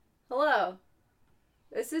Hello,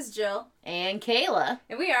 this is Jill. And Kayla.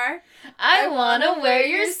 And we are... I wanna wear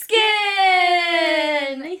your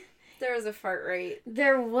skin! There was a fart right.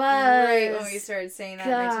 There was. Right when we started saying that,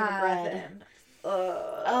 and I took a breath God. in.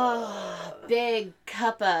 Oh, big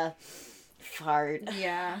cuppa fart.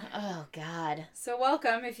 Yeah. Oh, God. So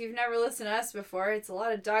welcome. If you've never listened to us before, it's a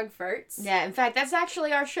lot of dog farts. Yeah, in fact, that's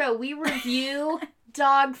actually our show. We review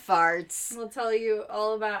dog farts. We'll tell you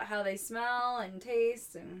all about how they smell and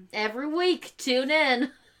taste and... Every week, tune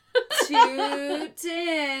in. Toot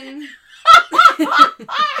in.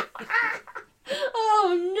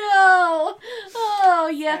 Oh, no. Oh,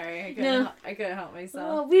 yeah. Sorry, I couldn't help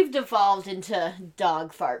myself. Oh, we've devolved into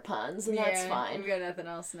dog fart puns, and that's fine. We've got nothing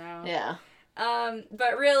else now. Yeah.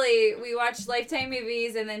 But really, we watch Lifetime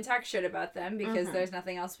movies and then talk shit about them because there's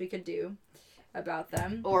nothing else we could do about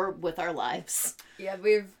them. Or with our lives. Yeah,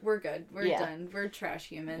 we're good. We're done. We're trash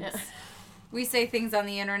humans. Yeah. We say things on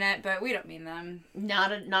the internet, but we don't mean them.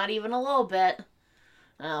 Not even a little bit.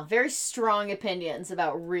 Very strong opinions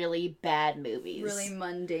about really bad movies. Really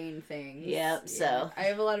mundane things. Yep, so. I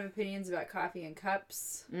have a lot of opinions about coffee and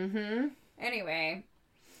cups. Mm-hmm. Anyway,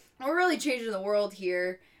 we're really changing the world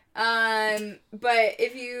here. But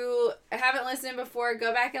if you haven't listened before,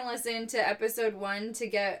 go back and listen to episode 1 to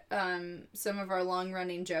get some of our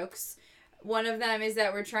long-running jokes. One of them is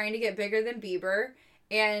that we're trying to get bigger than Bieber.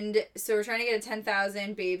 And so we're trying to get a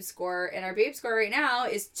 10,000 babe score. And our babe score right now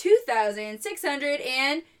is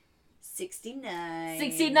 2,669.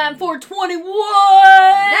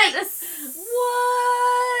 69,421! Nice!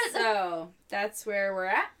 What? So, that's where we're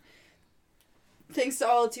at. Thanks to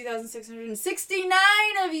all 2,669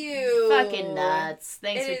 of you. Fucking nuts.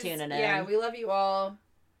 Thanks for tuning in. Yeah, we love you all.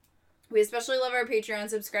 We especially love our Patreon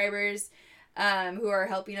subscribers who are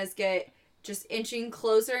helping us get just inching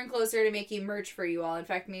closer and closer to making merch for you all. In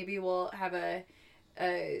fact, maybe we'll have a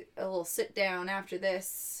little sit down after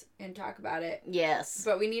this and talk about it. Yes.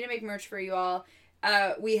 But we need to make merch for you all.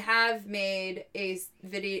 We have made a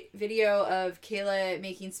video of Kayla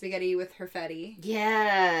making spaghetti with her Fetty.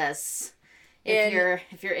 Yes.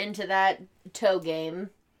 If you're into that toe game,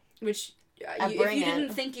 which if you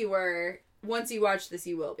didn't think you were, once you watch this,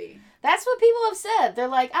 you will be. That's what people have said. They're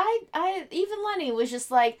like, I even Lenny was just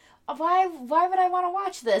like, why would I want to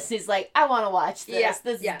watch this? He's like, I want to watch this. Yeah,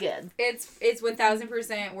 this is good. It's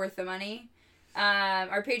 1,000% worth the money.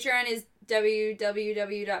 Our Patreon is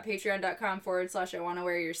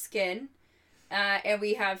www.patreon.com/I-wanna-wear-your-skin. And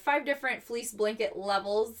we have 5 different fleece blanket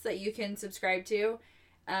levels that you can subscribe to.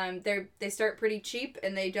 They start pretty cheap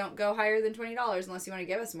and they don't go higher than $20 unless you want to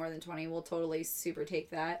give us more than 20. We'll totally super take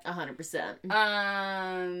that.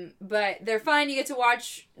 100%. But they're fun. You get to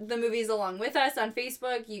watch the movies along with us on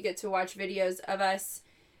Facebook. You get to watch videos of us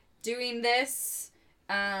doing this,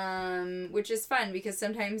 which is fun because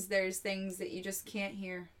sometimes there's things that you just can't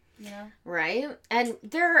hear. Yeah. Right? And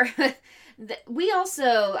we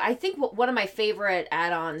also, I think one of my favorite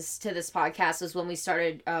add-ons to this podcast was when we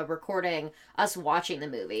started recording us watching the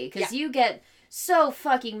movie. Because you get so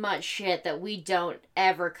fucking much shit that we don't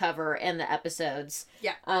ever cover in the episodes.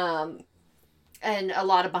 Yeah. And a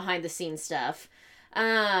lot of behind-the-scenes stuff.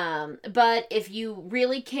 But if you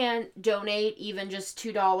really can't donate even just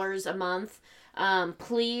 $2 a month,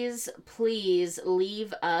 please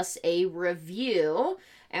leave us a review.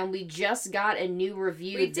 And we just got a new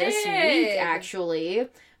review this week, actually,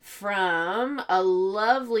 from a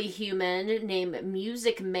lovely human named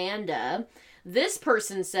Music Manda. This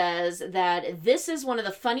person says that this is one of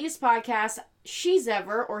the funniest podcasts she's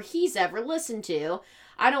ever or he's ever listened to.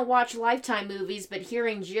 I don't watch Lifetime movies, but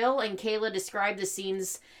hearing Jill and Kayla describe the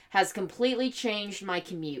scenes has completely changed my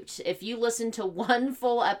commute. If you listen to one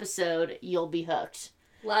full episode, you'll be hooked.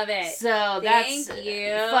 Love it. So that's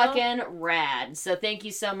fucking rad. So thank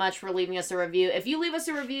you so much for leaving us a review. If you leave us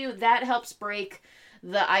a review, that helps break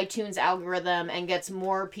the iTunes algorithm and gets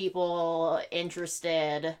more people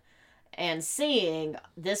interested and seeing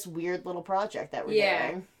this weird little project that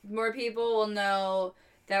we're doing. More people will know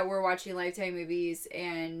that we're watching Lifetime movies,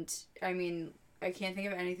 and I mean, I can't think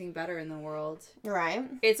of anything better in the world. Right.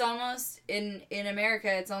 It's almost, in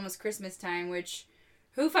America, it's almost Christmas time, which...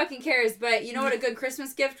 who fucking cares? But you know what a good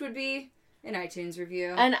Christmas gift would be? An iTunes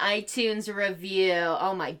review. An iTunes review.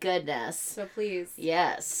 Oh my goodness. So please.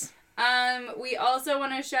 Yes. We also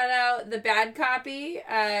want to shout out The Bad Copy.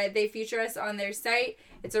 They feature us on their site.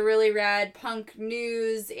 It's a really rad punk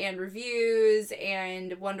news and reviews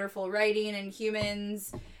and wonderful writing and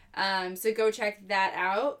humans. So go check that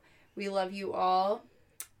out. We love you all.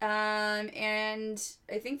 And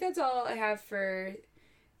I think that's all I have for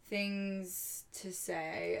things to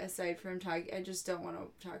say aside from talking. I just don't want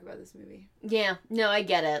to talk about this movie. Yeah, no, I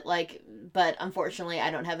get it. Like, but unfortunately,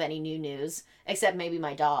 I don't have any new news except maybe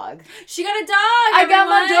my dog. She got a dog. I got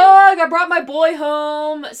my dog. I brought my boy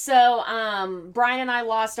home. So, Brian and I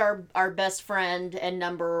lost our best friend and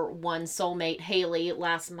number one soulmate, Haley,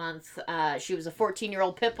 last month. She was a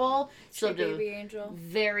 14-year-old pit bull. She lived baby angel.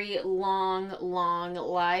 Very long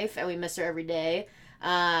life, and we miss her every day.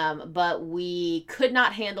 But we could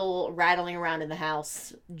not handle rattling around in the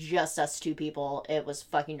house, just us two people. It was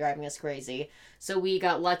fucking driving us crazy. So we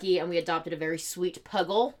got lucky and we adopted a very sweet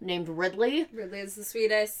puggle named Ridley. Ridley is the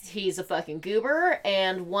sweetest. He's a fucking goober,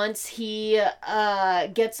 and once he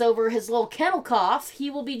gets over his little kennel cough, he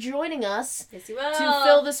will be joining us Yes, he will. to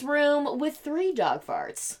fill this room with 3 dog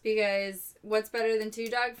farts. Because what's better than 2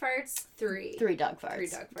 dog farts? 3. 3 dog farts. 3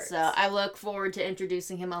 dog farts. So I look forward to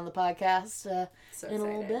introducing him on the podcast So in a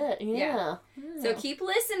little excited. bit. Yeah. So keep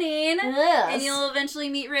listening, Yes. and you'll eventually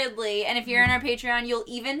meet Ridley. And if you're on our Patreon, you'll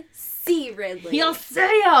even see Ridley. You'll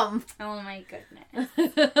see him! Oh my goodness.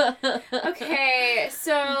 Okay,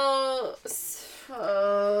 so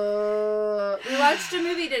we watched a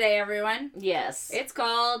movie today, everyone. Yes. It's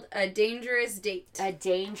called A Dangerous Date. A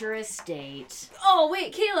Dangerous Date. Oh,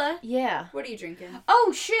 wait, Kayla. Yeah. What are you drinking?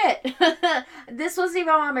 Oh, shit! This wasn't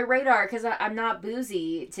even on my radar because I'm not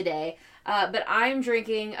boozy today. But I'm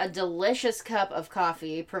drinking a delicious cup of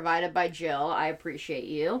coffee provided by Jill. I appreciate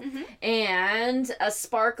you. Mm-hmm. And a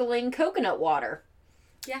sparkling coconut water.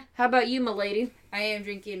 Yeah. How about you, my lady? I am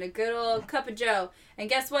drinking a good old cup of Joe. And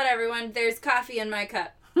guess what, everyone? There's coffee in my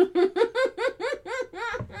cup.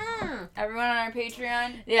 Everyone on our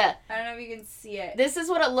Patreon, Yeah. I don't know if you can see it. This is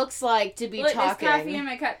what it looks like to be Look, talking. there's coffee in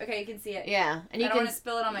my cup. Okay, you can see it. Yeah. And I you don't can want to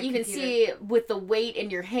spill it on my you computer. can see with the weight in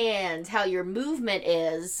your hand how your movement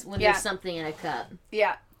is when Yeah. there's something in a cup.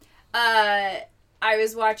 Yeah. I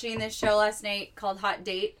was watching this show last night called Hot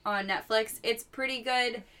Date on Netflix. It's pretty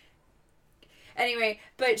good. Anyway,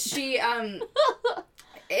 but she,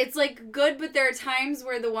 it's like good, but there are times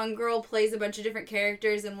where the one girl plays a bunch of different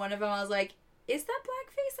characters, and one of them I was like, is that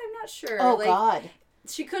blackface? I'm not sure. Oh, like, God.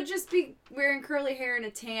 She could just be wearing curly hair and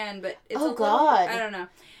a tan, but it's Oh, a little, God. I don't know.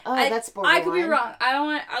 Oh, I, that's borderline. I could be wrong.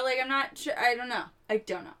 I'm not sure. I don't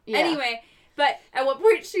know. Yeah. Anyway, but at one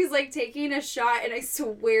point she's like taking a shot, and I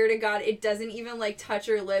swear to God, it doesn't even like touch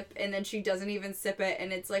her lip, and then she doesn't even sip it,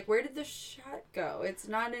 and it's like, where did the shot go? It's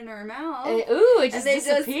not in her mouth. It just And they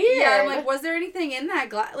disappeared. yeah, I'm like, was there anything in that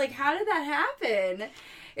glass? Like, how did that happen?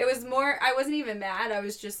 It was more, I wasn't even mad. I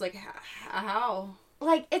was just like, how?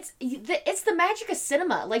 Like, it's the magic of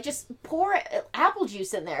cinema. Like, just pour apple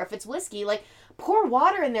juice in there if it's whiskey. Like, pour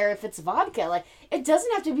water in there if it's vodka. Like, it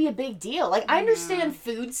doesn't have to be a big deal. Like, I understand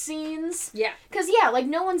food scenes. Yeah. Because, yeah, like,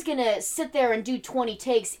 no one's gonna sit there and do 20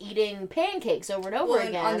 takes eating pancakes over and over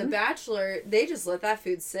again. On The Bachelor, they just let that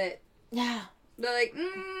food sit. Yeah. They're like,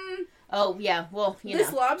 Oh, yeah. Well,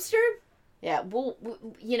 this lobster? Yeah, well,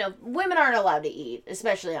 women aren't allowed to eat,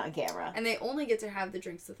 especially on camera. And they only get to have the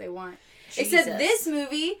drinks that they want. Jesus. Except this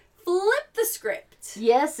movie flipped the script.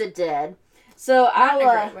 Yes, it did. So Not in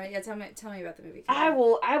a great way. Yeah, tell me about the movie. I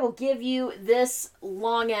will give you this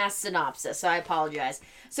long ass synopsis. So I apologize.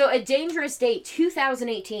 So, A Dangerous Date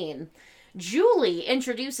 2018. Julie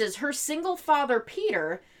introduces her single father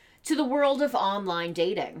Peter to the world of online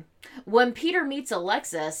dating. When Peter meets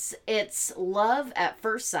Alexis, it's love at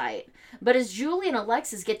first sight. But as Julie and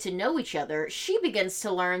Alexis get to know each other, she begins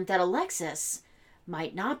to learn that Alexis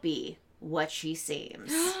might not be what she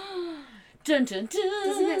seems. Dun, dun, dun.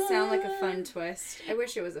 Doesn't it sound like a fun twist? I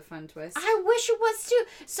wish it was a fun twist. I wish it was too.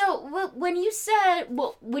 So when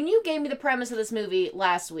you gave me the premise of this movie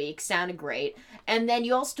last week, sounded great. And then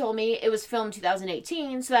you also told me it was filmed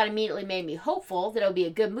 2018, so that immediately made me hopeful that it would be a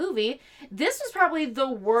good movie. This was probably the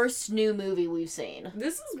worst new movie we've seen.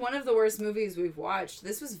 This is one of the worst movies we've watched.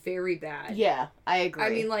 This was very bad. Yeah, I agree. I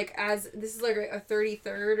mean, like, this is like a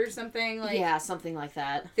 33rd or something. Like, yeah, something like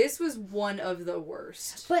that. This was one of the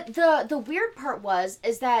worst. But the weird part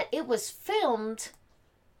is that it was filmed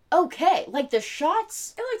okay. Like, the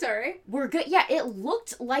shots It looked alright. were good. Yeah, it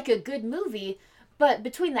looked like a good movie, but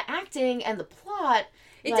between the acting and the plot,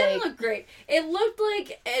 It didn't look great. It looked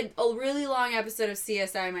like a really long episode of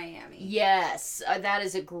CSI Miami. Yes, that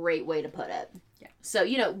is a great way to put it. Yeah. So,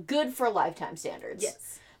 good for Lifetime standards.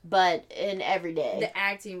 Yes. But in everyday. The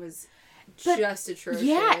acting was But, just atrocious.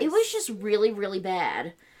 yeah, it was just really, really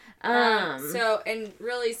bad. And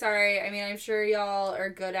really sorry. I mean, I'm sure y'all are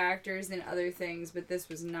good actors in other things, but this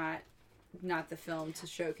was not the film to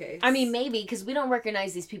showcase. I mean, maybe, because we don't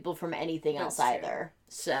recognize these people from anything That's else true. either.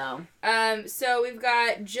 So. So we've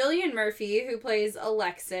got Jillian Murphy, who plays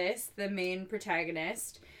Alexis, the main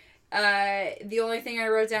protagonist. The only thing I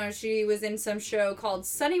wrote down is she was in some show called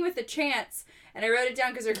Sunny with a Chance, and I wrote it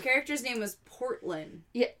down because her character's name was Portland.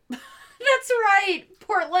 Yeah, that's right.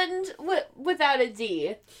 Portland without a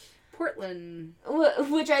D. Portland.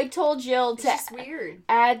 Which I told Jill to It's just weird.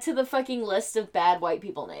 Add to the fucking list of bad white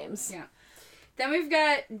people names. Yeah. Then we've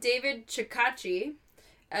got David Chikachi,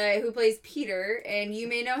 who plays Peter, and you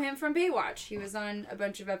may know him from Baywatch. He was on a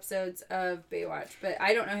bunch of episodes of Baywatch, but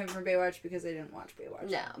I don't know him from Baywatch because I didn't watch Baywatch.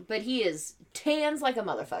 No, but he is tans like a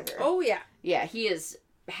motherfucker. Oh, yeah. Yeah, he is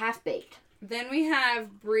half-baked. Then we have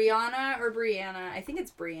Brianna, I think it's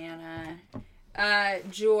Brianna,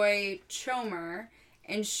 Joy Chomer,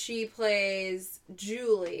 and she plays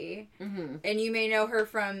Julie. Mm-hmm. And you may know her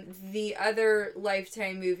from the other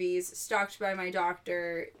Lifetime movies, Stalked by My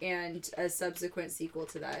Doctor, and a subsequent sequel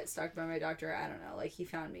to that, Stalked by My Doctor, I don't know, like He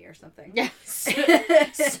Found Me or something. Yes.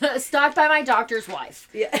 Stalked by My Doctor's Wife.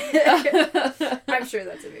 Yeah. I'm sure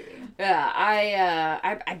that's a movie. Yeah,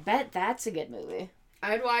 I bet that's a good movie.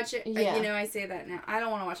 I'd watch it. Yeah. You know, I say that now. I don't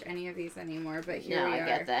want to watch any of these anymore, but here we are. I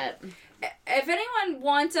get that. If anyone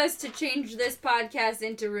wants us to change this podcast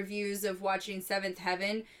into reviews of watching Seventh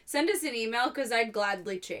Heaven, send us an email because I'd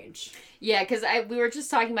gladly change. Yeah, because we were just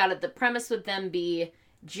talking about it. The premise would then be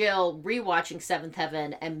Jill rewatching Seventh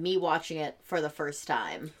Heaven and me watching it for the first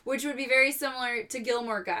time. Which would be very similar to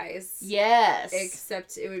Gilmore Guys. Yes.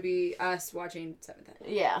 Except it would be us watching Seventh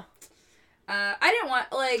Heaven. Yeah. I didn't want,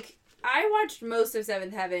 I watched most of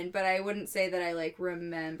Seventh Heaven, but I wouldn't say that I,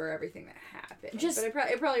 remember everything that happened. But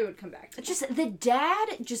it probably would come back to me. Just, the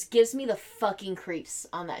dad just gives me the fucking creeps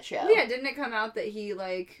on that show. Yeah, didn't it come out that he,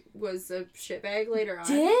 was a shitbag later on?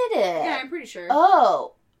 Did it? Yeah, I'm pretty sure.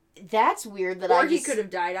 Oh, that's weird that Or he could have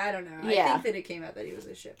died, I don't know. Yeah. I think that it came out that he was a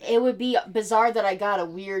shitbag. It would be bizarre that I got a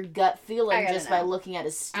weird gut feeling just by know. looking at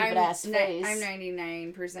his stupid-ass face. I'm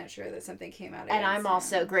 99% sure that something came out And I'm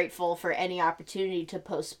also grateful for any opportunity to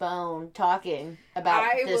postpone talking about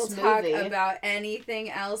this movie. I will talk about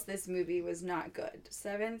anything else. This movie was not good.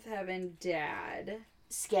 Seventh Heaven Dad.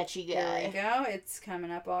 Sketchy guy. There we go. It's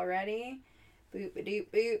coming up already. Boop, doop,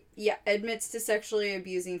 boop. Yeah, admits to sexually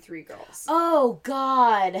abusing 3 girls. Oh,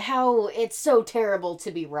 God. How it's so terrible to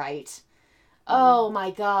be right. Oh,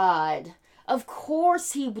 my God. Of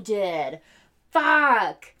course he did.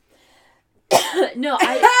 Fuck. No,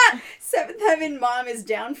 Seventh Heaven Mom is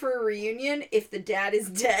down for a reunion if the dad is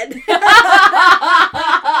dead.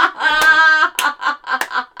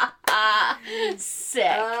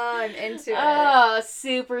 Sick. Oh, I'm into it. Oh,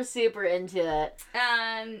 super, super into it.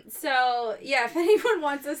 So, yeah, if anyone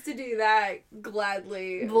wants us to do that,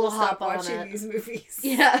 gladly we'll stop hop on watching it. these movies.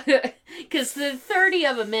 Yeah, because the 30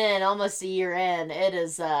 of them in, almost a year in, it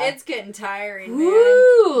is, it's getting tiring,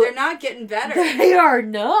 woo! man. They're not getting better. They are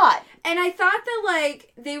not. And I thought that,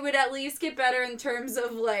 they would at least get better in terms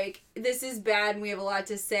of, this is bad and we have a lot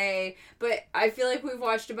to say. But I feel like we've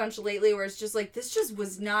watched a bunch lately where it's just this just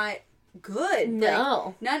was not good.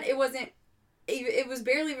 No. It wasn't, it was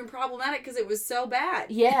barely even problematic because it was so bad.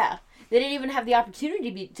 Yeah. They didn't even have the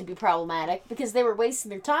opportunity to be problematic because they were wasting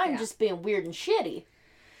their time just being weird and shitty.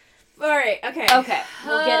 All right, okay. Okay,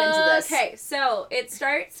 we'll get into this. Okay, so it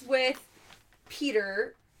starts with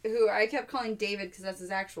Peter, who I kept calling David because that's his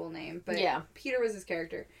actual name, but Peter was his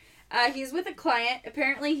character. He's with a client.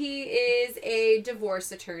 Apparently he is a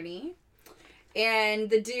divorce attorney. And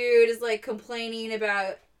the dude is, complaining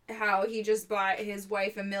about how he just bought his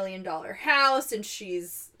wife $1 million house and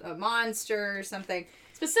she's a monster or something.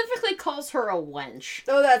 Specifically calls her a wench.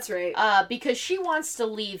 Oh, that's right. Because she wants to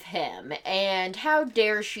leave him. And how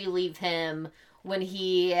dare she leave him when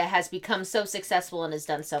he has become so successful and has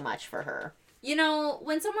done so much for her. You know,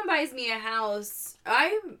 when someone buys me a house,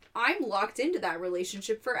 I'm locked into that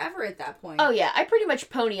relationship forever at that point. Oh, yeah. I pretty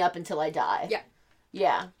much pony up until I die. Yeah.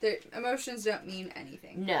 Yeah. Their emotions don't mean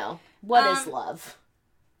anything. No. What is love?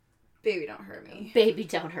 Baby, don't hurt me. Baby,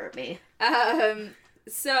 don't hurt me.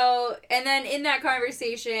 So, and then in that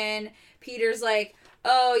conversation, Peter's like,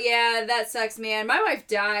 oh, yeah, that sucks, man. My wife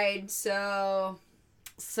died, so...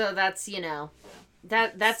 So that's,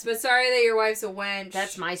 that's... But sorry that your wife's a wench.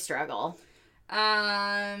 That's my struggle.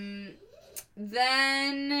 Then,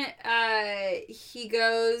 he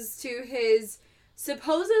goes to his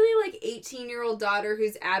supposedly, 18-year-old daughter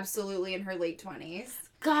who's absolutely in her late 20s.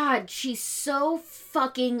 God, she's so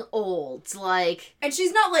fucking old. And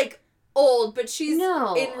she's not, old, but she's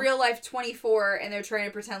in real life 24, and they're trying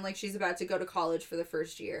to pretend like she's about to go to college for the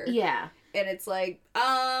first year. Yeah. And it's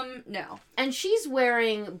no. And she's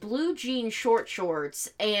wearing blue jean short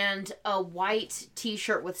shorts and a white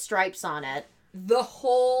t-shirt with stripes on it. The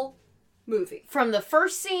whole movie. From the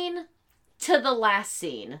first scene to the last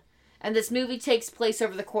scene. And this movie takes place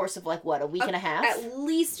over the course of, like, what, a week and a half? At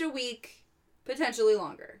least a week, potentially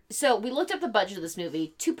longer. So we looked up the budget of this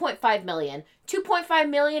movie, $2.5 million. $2.5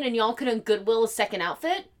 million and y'all couldn't Goodwill a second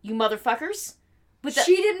outfit? You motherfuckers?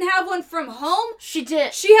 She didn't have one from home? She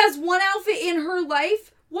did. She has one outfit in her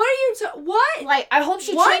life? What are you what? Like, I hope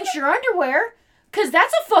she changed your underwear, because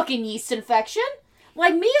that's a fucking yeast infection.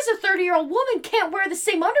 Like, me as a 30-year-old woman can't wear the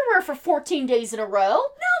same underwear for 14 days in a row. No, man.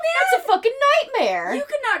 That's a fucking nightmare. You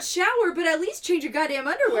could not shower, but at least change your goddamn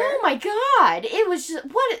underwear. Oh, my God. It was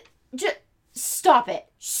just, stop it.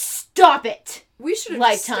 Stop it. We should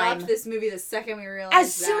have stopped this movie the second we realized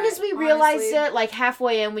As soon as we realized it, like,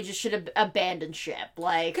 halfway in, we just should have abandoned ship.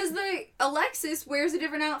 Like, because Alexis wears a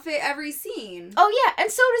different outfit every scene. Oh, yeah, and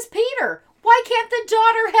so does Peter. Why can't the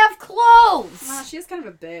daughter have clothes? Wow, she is kind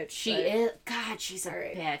of a bitch. She is. God, she's a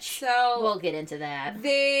bitch. So we'll get into that.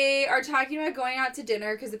 They are talking about going out to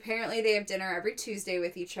dinner because apparently they have dinner every Tuesday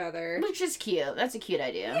with each other. Which is cute. That's a cute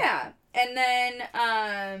idea. Yeah. And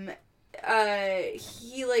then,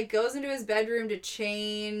 he, like, goes into his bedroom to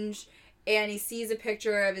change, and he sees a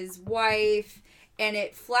picture of his wife, and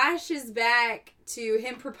it flashes back to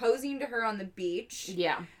him proposing to her on the beach.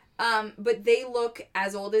 Yeah. But they look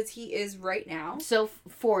as old as he is right now. So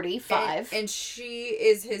 45. And she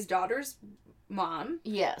is his daughter's mom.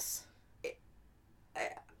 Yes.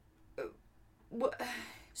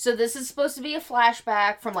 So this is supposed to be a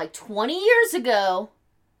flashback from like 20 years ago.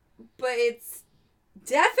 But it's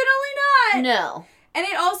definitely not. No. And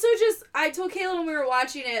it also just, I told Kayla when we were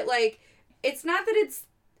watching it, like, it's not that it's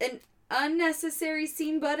an unnecessary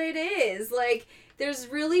scene, but it is. Like, there's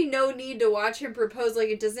really no need to watch him propose. Like,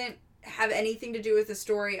 it doesn't have anything to do with the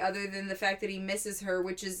story other than the fact that he misses her,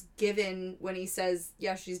 which is given when he says,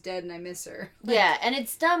 yeah, she's dead and I miss her. Like, yeah, and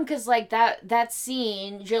it's dumb because, like, that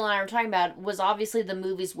scene Jill and I were talking about was obviously the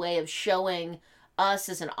movie's way of showing us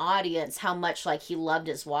as an audience how much, like, he loved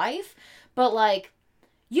his wife. But, like,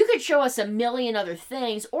 you could show us a million other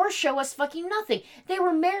things or show us fucking nothing. They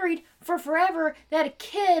were married for forever. They had a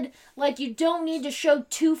kid. Like, you don't need to show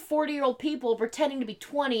two 40-year-old people pretending to be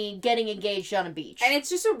 20 getting engaged on a beach. And it's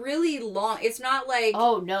just a really long... It's not like...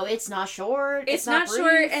 Oh, no, it's not short. It's not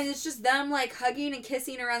short, and it's just them, like, hugging and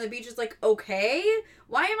kissing around the beach. It's like, okay?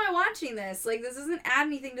 Why am I watching this? Like, this doesn't add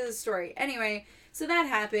anything to the story. Anyway, so that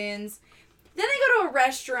happens. Then they go to a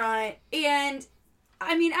restaurant, and...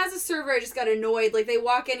 I mean, as a server, I just got annoyed. Like, they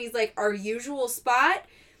walk in, he's like, our usual spot,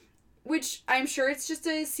 which I'm sure it's just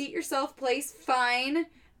a seat yourself place. Fine.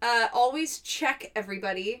 Always check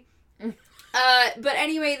everybody. But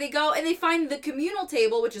anyway, they go and they find the communal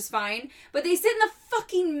table, which is fine, but they sit in the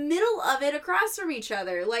fucking middle of it across from each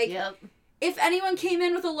other. Like, yep. If anyone came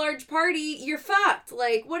in with a large party, you're fucked.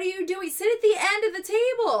 Like, what are you doing? Sit at the end of the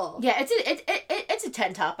table. Yeah, it's a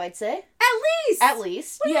tent top, I'd say. At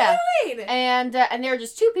least. What are you doing? And there are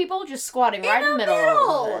just two people just squatting right in the middle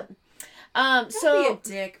of it. Don't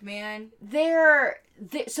be a dick, man.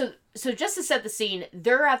 So just to set the scene,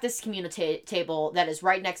 they're at this community table that is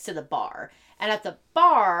right next to the bar. And at the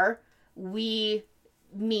bar, we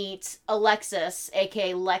meet Alexis,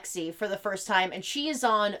 aka Lexi, for the first time, and she is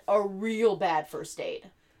on a real bad first date.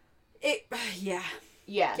 Yeah.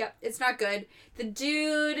 Yep, it's not good. The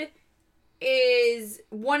dude is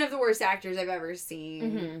one of the worst actors I've ever seen.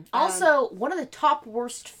 Mm-hmm. Also, one of the top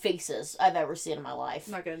worst faces I've ever seen in my life.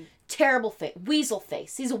 Not good. Terrible face. Weasel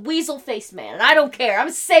face. He's a weasel face man, and I don't care. I'm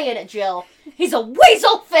saying it, Jill. He's a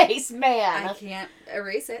weasel face man. I can't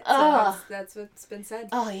erase it. So that's what's been said.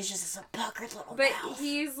 Oh, he's just a puckered little But mouth.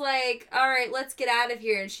 he's like, all right, let's get out of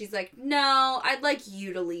here. And she's like, no, I'd like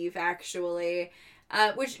you to leave, actually.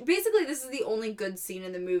 Which, basically, this is the only good scene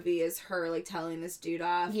in the movie is her, like, telling this dude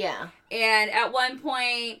off. Yeah. And at one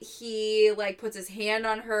point, he, like, puts his hand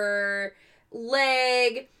on her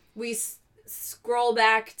leg. We scroll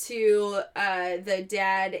back to the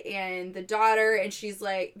dad and the daughter, and she's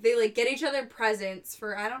like, they, like, get each other presents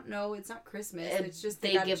for, I don't know, it's not Christmas. It's just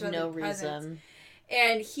they give no reason.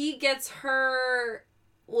 And he gets her...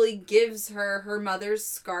 Well, he gives her mother's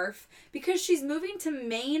scarf because she's moving to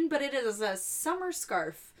Maine, but it is a summer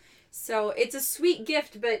scarf. So it's a sweet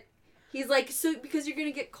gift, but he's like, so because you're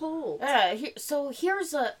gonna get cold. So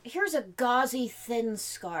here's a gauzy thin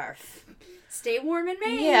scarf. Stay warm in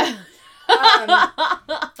Maine. Yeah.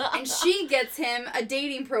 And she gets him a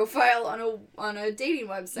dating profile on a dating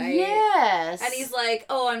website. Yes. And he's like,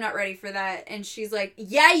 oh, I'm not ready for that. And she's like,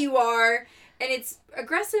 yeah, you are. And it's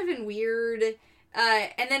aggressive and weird.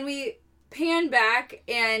 And then we pan back,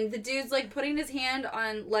 and the dude's, like, putting his hand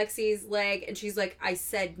on Lexi's leg, and she's like, I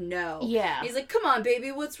said no. Yeah. And he's like, come on,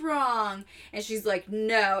 baby, what's wrong? And she's like,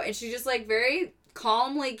 no. And she just, like, very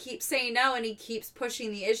calmly keeps saying no, and he keeps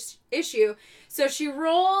pushing the issue. So she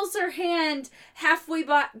rolls her hand halfway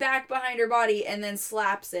back behind her body and then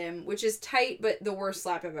slaps him, which is tight, but the worst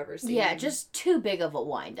slap I've ever seen. Yeah, just too big of a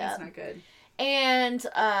wind-up. That's not good. And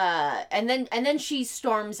then she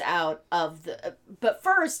storms out of the... But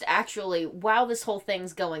first, actually, while this whole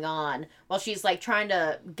thing's going on, while she's, like, trying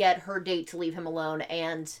to get her date to leave him alone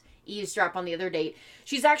and eavesdrop on the other date,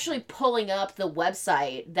 she's actually pulling up the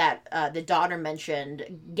website that the daughter mentioned,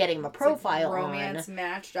 getting him a profile on.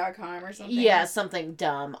 Romancematch.com or something. Yeah, something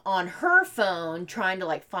dumb. On her phone, trying to,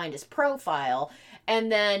 like, find his profile.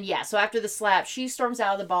 And then, yeah, so after the slap, she storms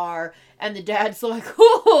out of the bar, and the dad's like,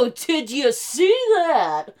 oh, did you see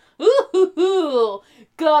that? Ooh,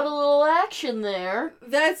 got a little action there.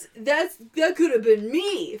 That could have been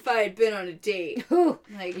me if I had been on a date.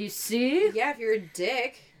 Like, you see? Yeah, if you're a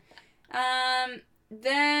dick.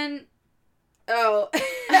 Then... Oh,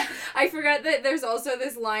 I forgot that there's also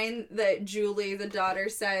this line that Julie, the daughter,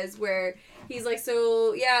 says where he's like,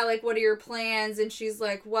 so, yeah, like, what are your plans? And she's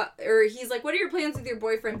like, what? Or he's like, what are your plans with your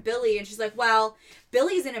boyfriend, Billy? And she's like, well,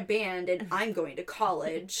 Billy's in a band and I'm going to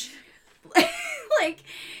college. Like,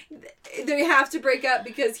 they have to break up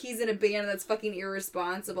because he's in a band that's fucking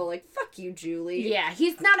irresponsible. Like, fuck you, Julie. Yeah,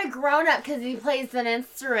 he's not a grown-up because he plays an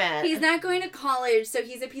instrument. He's not going to college, so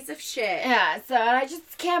he's a piece of shit. Yeah, so I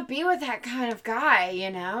just can't be with that kind of guy,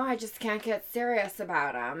 you know? I just can't get serious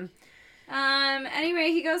about him.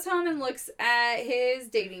 Anyway, he goes home and looks at his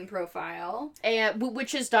dating profile. And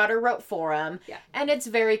which his daughter wrote for him. Yeah. And it's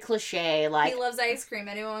very cliche, like... He loves ice cream.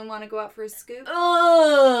 Anyone want to go out for a scoop?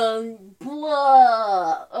 Oh,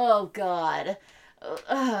 blah. Oh, God.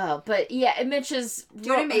 But, yeah, it mentions... Do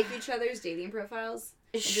you want to make each other's dating profiles?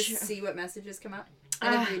 And just see what messages come up?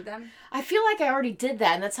 And then read them? I feel like I already did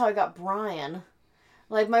that, and that's how I got Brian.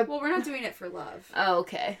 Like, my... Well, we're not doing it for love. Oh,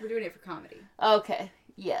 okay. We're doing it for comedy. Okay.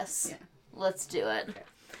 Yes. Yeah. Let's do it. Okay.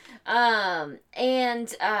 And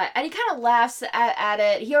he kind of laughs at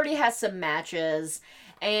it. He already has some matches,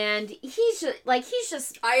 and he's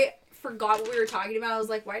just... I forgot what we were talking about. I was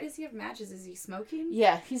like, why does he have matches? Is he smoking?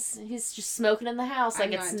 Yeah, he's just smoking in the house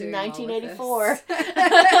like it's 1984.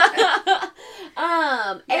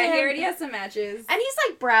 Yeah, he already has some matches. And he's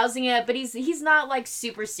like browsing it, but he's not like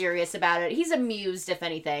super serious about it. He's amused, if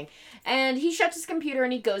anything. And he shuts his computer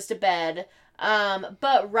and he goes to bed.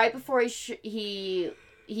 But right before he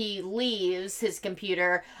leaves his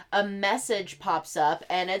computer, a message pops up,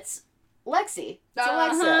 and it's Lexi. It's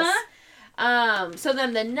Alexis. So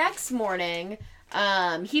then the next morning,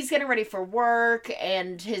 he's getting ready for work,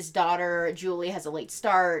 and his daughter, Julie, has a late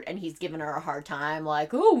start, and he's giving her a hard time,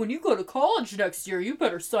 like, oh, when you go to college next year, you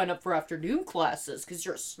better sign up for afternoon classes, because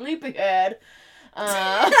you're a sleepyhead.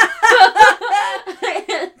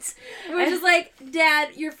 Which is like,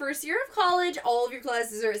 Dad, your first year of college, all of your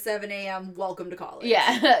classes are at 7 a.m. Welcome to college.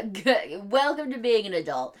 Yeah. Welcome to being an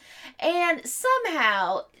adult. And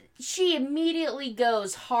somehow she immediately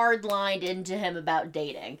goes hard-lined into him about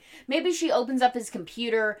dating. Maybe she opens up his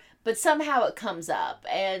computer, but somehow it comes up,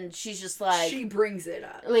 and she's just like... She brings it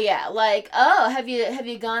up. Yeah, like, oh, have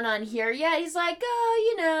you gone on here yet? He's like,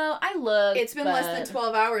 oh, you know, I looked, It's been less than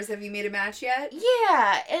 12 hours. Have you made a match yet?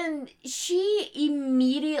 Yeah, and she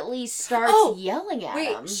immediately starts yelling at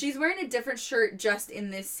him. Wait, she's wearing a different shirt just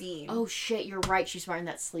in this scene. Oh, shit, you're right. She's wearing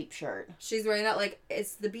that sleep shirt. She's wearing that, like,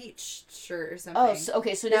 it's the beach shirt or something. Oh, so,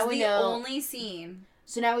 okay, so now we know... It's the only scene.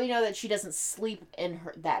 So now we know that she doesn't sleep in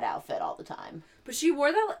that outfit all the time. But she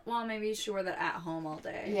wore that... Well, maybe she wore that at home all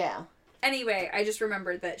day. Yeah. Anyway, I just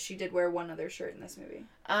remembered that she did wear one other shirt in this movie.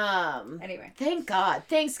 Anyway. Thank God.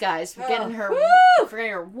 Thanks, guys, for getting her... For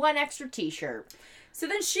getting her one extra t-shirt. So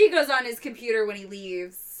then she goes on his computer when he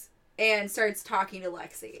leaves and starts talking to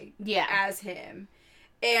Lexi. Yeah. As him.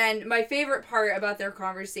 And my favorite part about their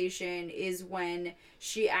conversation is when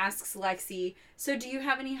she asks Lexi, so do you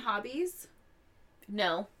have any hobbies?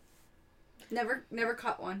 No. Never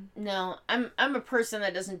caught one. No. I'm a person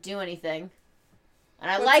that doesn't do anything.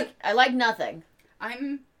 And I like nothing.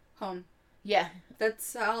 I'm home. Yeah.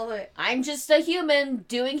 That's all it... I'm just a human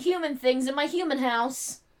doing human things in my human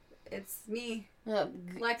house. It's me.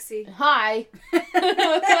 Lexi. Hi.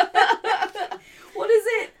 What is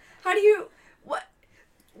it? How do you...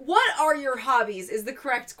 What are your hobbies is the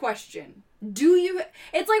correct question. Do you...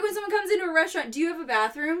 It's like when someone comes into a restaurant, do you have a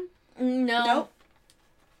bathroom? No.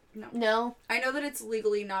 Nope. No. I know that it's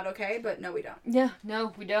legally not okay, but no, we don't. Yeah,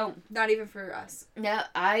 no, we don't. Not even for us. No,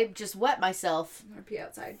 I just wet myself. Or pee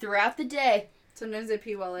outside. Throughout the day. Sometimes I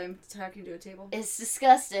pee while I'm talking to a table. It's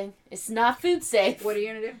disgusting. It's not food safe. What are you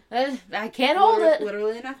gonna do? I can't hold it.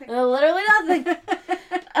 Literally nothing. Literally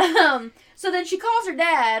nothing. So then she calls her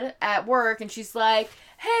dad at work, and she's like,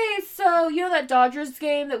 hey, so you know that Dodgers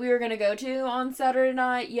game that we were going to go to on Saturday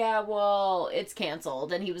night? Yeah, well, it's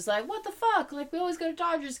canceled. And he was like, what the fuck? Like, we always go to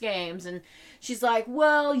Dodgers games. And she's like,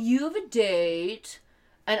 well, you have a date,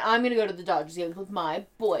 and I'm going to go to the Dodgers games with my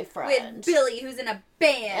boyfriend. With Billy, who's in a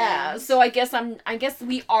band. Yeah, so I guess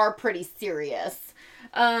we are pretty serious.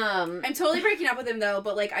 I'm totally breaking up with him, though,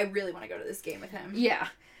 but, like, I really want to go to this game with him. Yeah.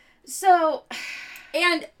 So...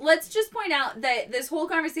 And let's just point out that this whole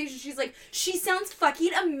conversation, she's like, she sounds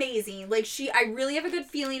fucking amazing. Like, I really have a good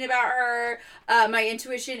feeling about her. My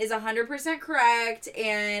intuition is 100% correct,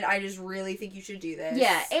 and I just really think you should do this.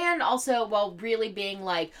 Yeah, and also, while really being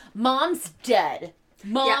like, Mom's dead.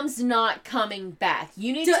 Mom's not coming back.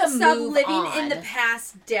 You need to stop move living on. in the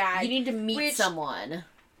past, Dad. You need to meet someone.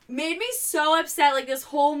 Made me so upset. Like, this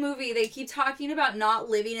whole movie, they keep talking about not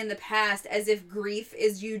living in the past as if grief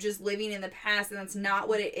is you just living in the past, and that's not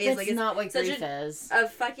what it is. That's like, it's not what grief is. A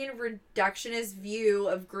fucking reductionist view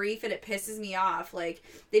of grief, and it pisses me off. Like,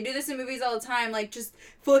 they do this in movies all the time. Like, just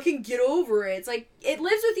fucking get over it. It's like, it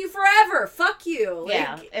lives with you forever. Fuck you.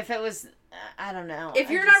 Yeah, like, if it was... I don't know. If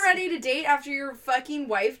you're not ready to date after your fucking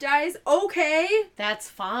wife dies, okay. That's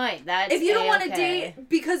fine. That's if you don't want to date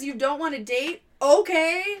because you don't want to date,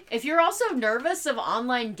 okay. If you're also nervous of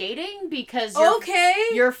online dating because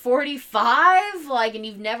you're 45, like, and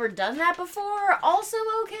you've never done that before, also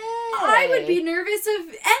okay. I would be nervous of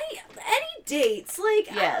any dates. Like,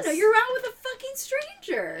 I don't know, you're out with a fucking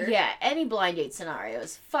stranger. Yeah, any blind date scenario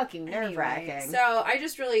is fucking nerve-wracking. Anyway, so I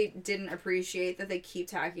just really didn't appreciate that they keep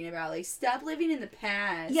talking about, like, stop living in the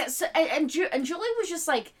past. Yeah, so, and Julie was just,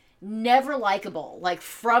 like, never likable, like,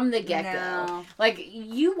 from the get-go. No. Like,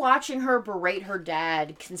 you watching her berate her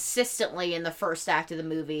dad consistently in the first act of the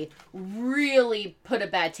movie really put a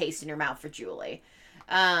bad taste in your mouth for Julie.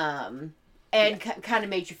 And kind of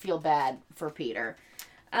made you feel bad for Peter.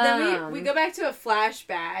 Then we go back to a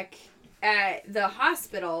flashback at the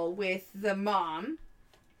hospital with the mom.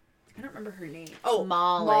 I don't remember her name. Oh,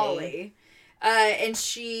 Molly. And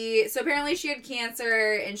so apparently she had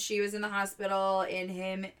cancer, and she was in the hospital,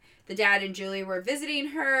 and the dad and Julie were visiting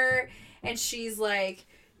her, and she's like,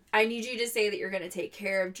 I need you to say that you're going to take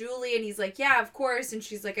care of Julie. And he's like, yeah, of course. And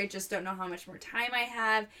she's like, I just don't know how much more time I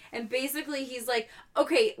have. And basically he's like,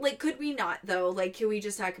 okay, like, could we not, though? Like, can we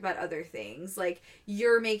just talk about other things? Like,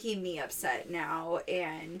 you're making me upset now,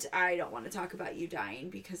 and I don't want to talk about you dying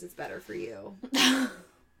because it's better for you.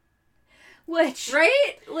 Which...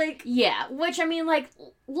 Right? Like... Yeah, which, I mean, like,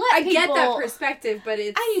 I get that perspective, but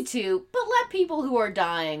it's... I do too, but let people who are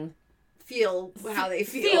dying... Feel how they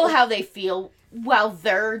feel. Feel how they feel while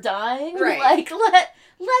they're dying. Right. Like,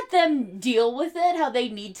 let them deal with it how they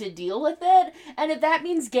need to deal with it. And if that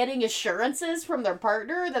means getting assurances from their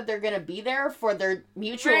partner that they're going to be there for their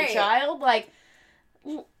mutual child, like...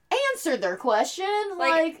 answer their question.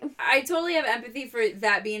 Like, I totally have empathy for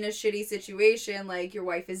that being a shitty situation. Like, your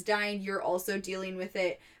wife is dying, you're also dealing with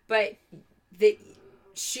it, but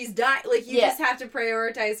she's dying. Like, you just have to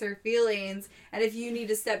prioritize her feelings, and if you need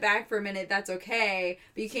to step back for a minute, that's okay,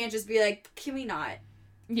 but you can't just be like, can we not?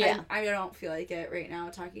 Yeah. I don't feel like it right now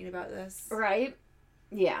talking about this. Right?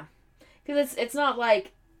 Yeah. Because it's not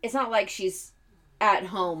like she's at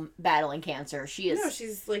home battling cancer. She is. No,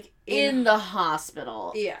 she's like in the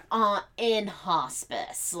hospital. Yeah. In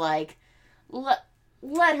hospice. Like,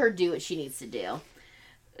 let her do what she needs to do.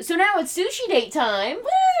 So now it's sushi date time.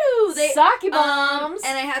 Woo! Sake bombs.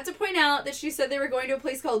 And I had to point out that she said they were going to a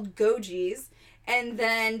place called Goji's. And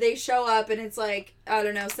then they show up and it's like, I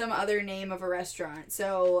don't know, some other name of a restaurant.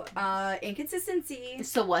 So, inconsistency.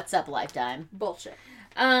 So what's up, Lifetime? Bullshit.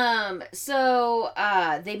 So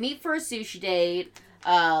they meet for a sushi date.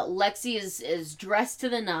 Lexi is dressed to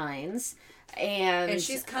the nines. And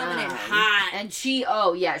she's coming in hot. And she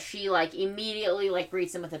like immediately like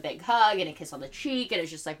greets him with a big hug and a kiss on the cheek, and it's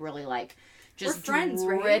just like really like just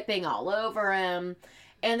dripping all over him.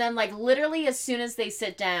 And then like literally as soon as they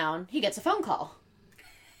sit down, he gets a phone call.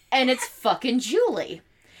 And it's fucking Julie.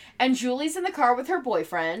 And Julie's in the car with her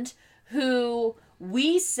boyfriend, who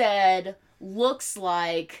we said looks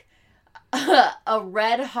like a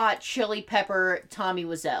red hot chili pepper Tommy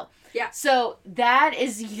Wiseau. Yeah. So that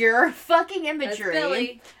is your fucking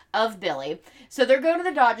imagery of Billy. So they're going to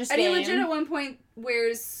the Dodgers game. And he legit at one point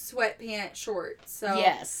wears sweatpants shorts. So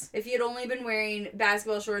yes. If he had only been wearing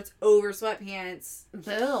basketball shorts over sweatpants,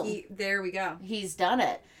 boom. There we go. He's done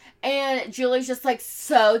it. And Julie's just like,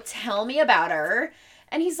 so tell me about her.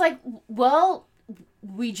 And he's like, well,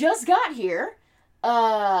 we just got here.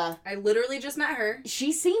 I literally just met her.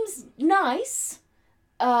 She seems nice.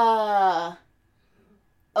 Okay.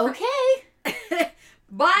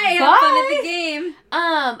 Bye. Have fun at the game.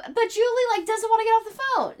 But Julie, like, doesn't want to get off the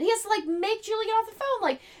phone. He has to, like, make Julie get off the phone.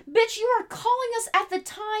 Like, bitch, you are calling us at the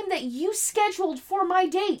time that you scheduled for my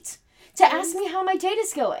date to ask me how my date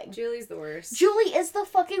is going. Julie's the worst. Julie is the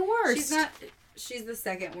fucking worst. She's the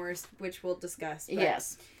second worst, which we'll discuss. But,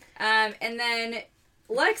 yes. And then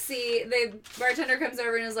Lexi, the bartender, comes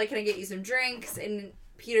over and is like, can I get you some drinks? And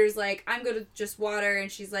Peter's like, I'm good with just water.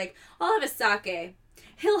 And she's like, I'll have a sake.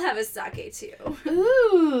 He'll have a sake too.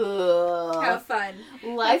 Ooh. How fun.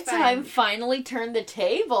 Lifetime finally turned the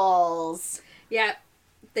tables. Yeah.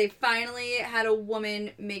 They finally had a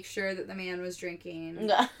woman make sure that the man was drinking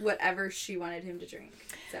whatever she wanted him to drink.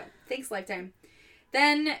 So, thanks, Lifetime.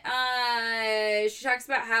 Then, she talks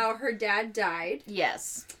about how her dad died.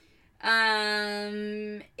 Yes.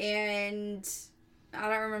 And I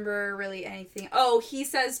don't remember really anything. Oh, he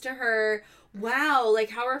says to her, wow, like,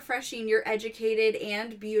 how refreshing, you're educated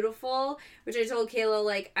and beautiful, which I told Kayla,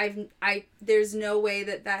 like, there's no way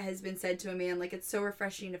that has been said to a man. Like, it's so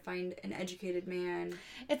refreshing to find an educated man.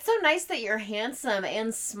 It's so nice that you're handsome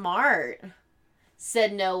and smart,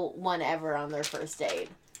 said no one ever on their first date.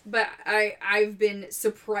 But I've been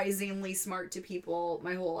surprisingly smart to people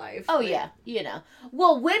my whole life. Oh, like, yeah, you know.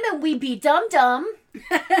 Well, women, we be dumb.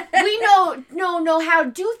 We know how to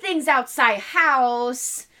do things outside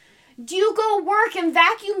house. Do you go work and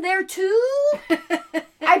vacuum there too?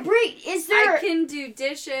 I can do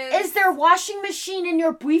dishes. Is there a washing machine in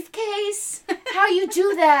your briefcase? How you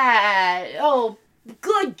do that? Oh,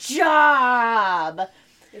 good job.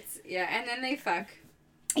 And then they fuck.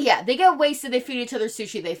 Yeah, they get wasted, they feed each other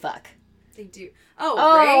sushi, they fuck. They do.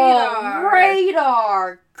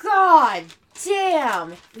 Radar. God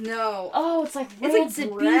damn. No. Oh, it's like rancid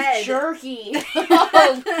bread. Beef jerky.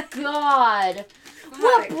 Oh, God.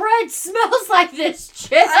 What bread smells like this,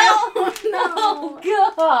 Jill? Oh, no. Oh,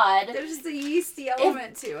 God. There's just a yeasty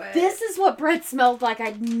element to it. This is what bread smelled like.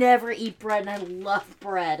 I'd never eat bread, and I love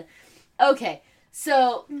bread. Okay,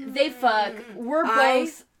 so they fuck. We're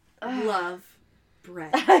both... love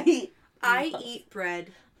bread. I eat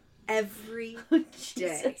bread every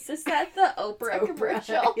day. Is that the Oprah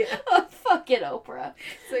commercial? Yeah. Oh, fucking Oprah.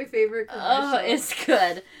 It's my favorite commercial. Oh, it's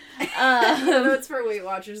good. I know it's for Weight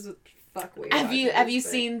Watchers. Fuck Weight Watchers. Have you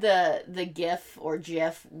seen the GIF or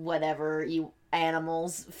GIF, whatever you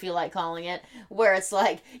animals feel like calling it, where it's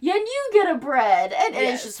like, yeah, and you get a bread, and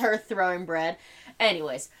it's just her throwing bread.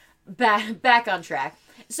 Anyways, back on track.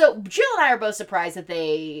 So Jill and I are both surprised that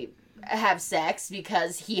they have sex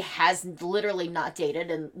because he has literally not dated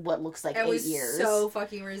in what looks like 8 years. So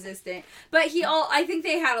fucking resistant. But I think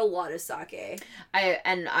they had a lot of sake.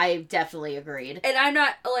 I definitely agreed. And I'm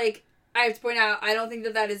not, like, I have to point out, I don't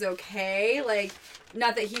think that is okay. Like,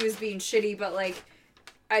 not that he was being shitty, but, like,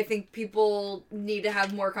 I think people need to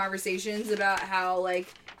have more conversations about how, like,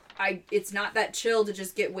 it's not that chill to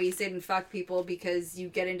just get wasted and fuck people because you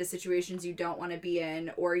get into situations you don't want to be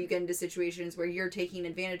in, or you get into situations where you're taking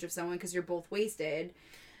advantage of someone because you're both wasted.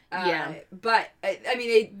 Yeah. But, I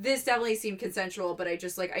mean, this definitely seemed consensual, but I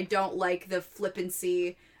just, like, I don't like the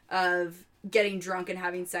flippancy of getting drunk and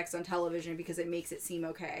having sex on television because it makes it seem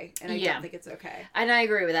okay. And I don't think it's okay. And I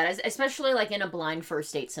agree with that. Especially, like, in a blind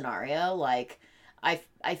first date scenario. Like,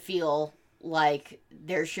 I feel like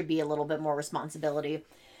there should be a little bit more responsibility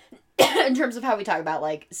in terms of how we talk about,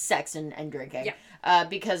 like, sex and drinking. Yeah.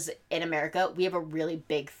 Because in America, we have a really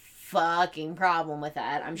big fucking problem with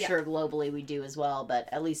that. I'm sure globally we do as well, but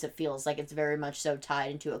at least it feels like it's very much so tied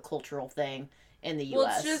into a cultural thing in the U.S. Well,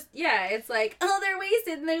 it's just, it's like, oh, they're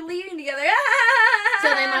wasted and they're leaving together.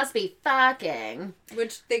 So they must be fucking.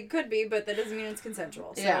 Which they could be, but that doesn't mean it's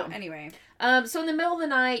consensual. So, anyway. So in the middle of the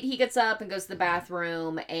night, he gets up and goes to the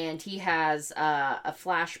bathroom, and he has a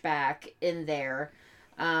flashback in there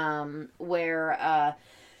where,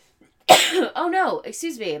 oh no,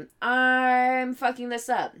 excuse me, I'm fucking this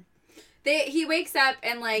up. He wakes up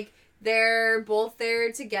and, like, they're both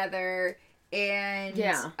there together, and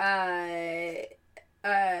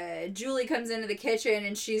Julie comes into the kitchen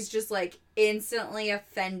and she's just, like, instantly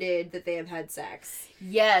offended that they have had sex.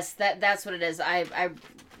 Yes, that's what it is. I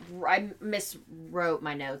miswrote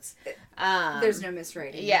my notes. There's no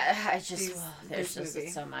miswriting. Yeah, there's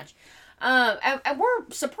just so much. And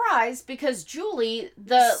we're surprised because Julie,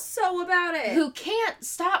 so about it, who can't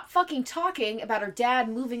stop fucking talking about her dad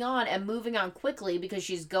moving on and moving on quickly because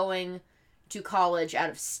she's going to college out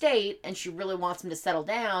of state and she really wants him to settle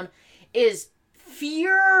down, is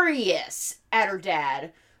furious at her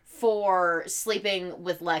dad for sleeping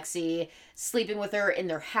with Lexi, sleeping with her in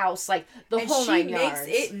their house, like the whole 9 yards. She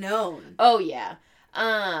makes it known. Oh yeah.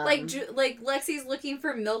 Like Lexi's looking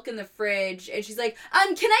for milk in the fridge, and she's like,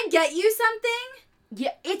 can I get you something?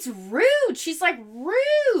 Yeah, it's rude. She's like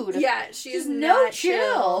rude. Yeah, she's no not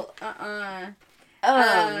chill.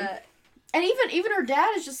 And even her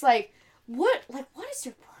dad is just like, what is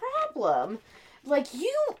your problem?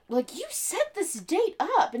 You set this date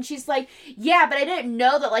up. And she's like, yeah, but I didn't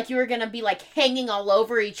know that, like, you were gonna be, like, hanging all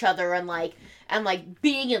over each other and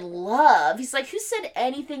being in love. He's like, who said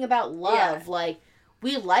anything about love? Yeah. Like,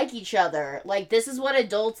 we like each other. Like, this is what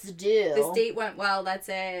adults do. This date went well, that's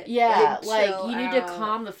it. Yeah, like, chill you need to out.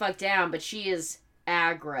 calm the fuck down, but she is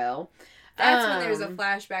aggro. That's when there's a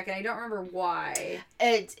flashback, and I don't remember why.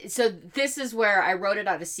 So this is where I wrote it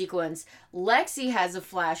out of sequence. Lexi has a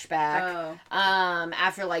flashback.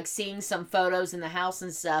 After, like, seeing some photos in the house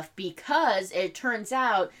and stuff, because it turns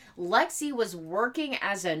out Lexi was working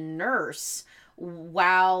as a nurse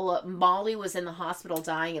while Molly was in the hospital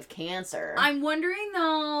dying of cancer. I'm wondering,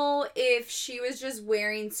 though, if she was just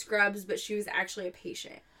wearing scrubs, but she was actually a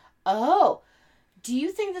patient. Oh. Do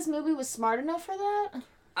you think this movie was smart enough for that?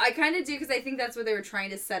 I kind of do, because I think that's what they were trying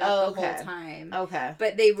to set up the whole time. Okay.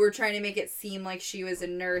 But they were trying to make it seem like she was a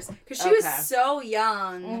nurse, because she was so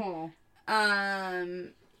young. Mm-hmm.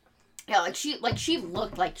 Yeah, she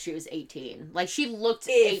looked like she was 18. Like, she looked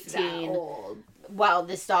If 18. that old. While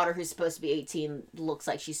this daughter who's supposed to be 18 looks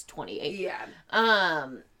like she's 28. Yeah.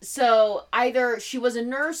 So either she was a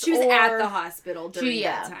nurse She was or... at the hospital during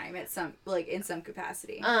yeah. that time, at some, like, in some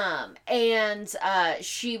capacity. And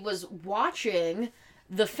she was watching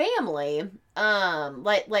the family,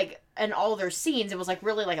 and all their scenes, and was, like,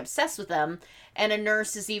 really, like, obsessed with them. And a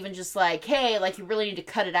nurse is even just like, hey, like, you really need to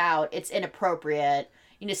cut it out. It's inappropriate.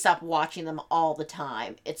 You need to stop watching them all the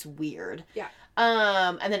time. It's weird. Yeah.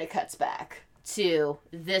 And then it cuts back to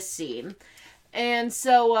this scene. And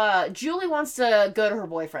so, Julie wants to go to her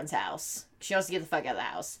boyfriend's house. She wants to get the fuck out of the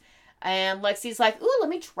house. And Lexi's like, ooh, let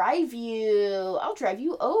me drive you. I'll drive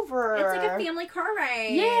you over. It's like a family car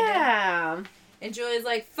ride. Yeah. And Julie's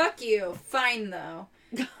like, fuck you. Fine, though.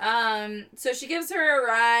 So she gives her a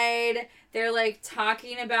ride. They're, like,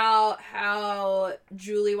 talking about how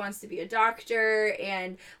Julie wants to be a doctor,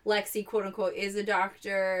 and Lexi, quote-unquote, is a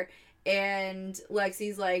doctor. And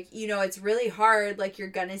Lexi's like, you know, it's really hard. Like, you're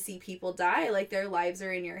gonna see people die. Like, their lives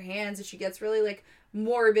are in your hands. And she gets really, like,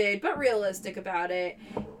 morbid but realistic about it.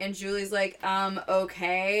 And Julie's like,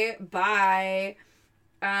 okay, bye.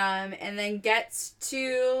 And then gets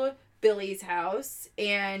to Billy's house.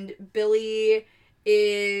 And Billy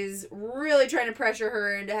is really trying to pressure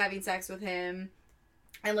her into having sex with him.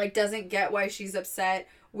 And, like, doesn't get why she's upset.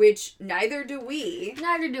 Which neither do we.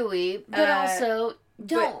 Neither do we. But also...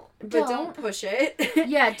 Don't push it.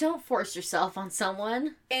 Yeah, don't force yourself on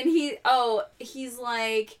someone. And he's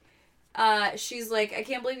like, she's like, I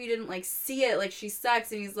can't believe you didn't, like, see it. Like, she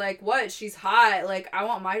sucks. And he's like, what? She's hot. Like, I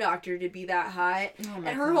want my doctor to be that hot. Oh,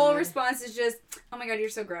 and her whole response is just, oh my God, you're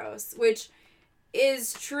so gross. Which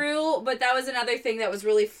is true, but that was another thing that was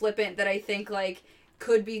really flippant that I think, like,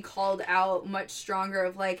 could be called out much stronger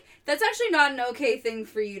of, like, that's actually not an okay thing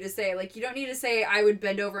for you to say. Like, you don't need to say, I would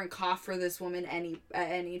bend over and cough for this woman at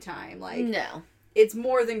any time. Like, no. It's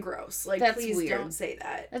more than gross. Like, that's please weird. Don't say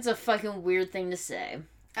that. That's a fucking weird thing to say.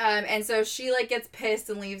 And so she, like, gets pissed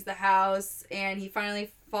and leaves the house, and he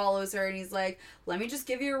finally follows her, and he's like, let me just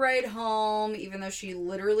give you a ride home, even though she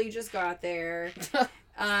literally just got there.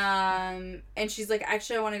 And she's like,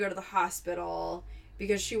 actually, I want to go to the hospital.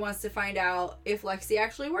 Because she wants to find out if Lexi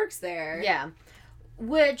actually works there. Yeah.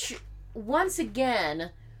 Which, once again,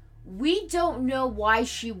 we don't know why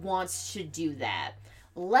she wants to do that.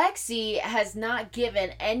 Lexi has not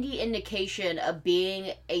given any indication of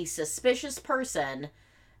being a suspicious person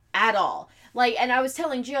at all. Like, and I was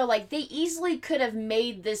telling Jill, like, they easily could have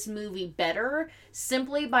made this movie better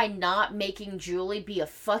simply by not making Julie be a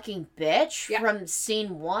fucking bitch from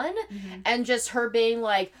scene 1. Mm-hmm. And just her being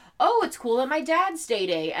like, oh, it's cool that my dad's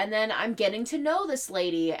dating, and then I'm getting to know this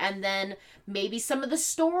lady, and then maybe some of the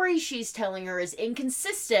stories she's telling her is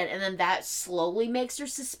inconsistent, and then that slowly makes her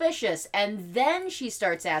suspicious, and then she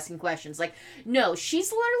starts asking questions. Like, no,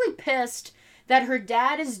 she's literally pissed that her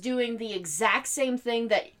dad is doing the exact same thing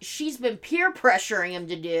that she's been peer pressuring him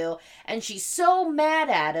to do, and she's so mad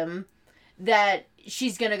at him that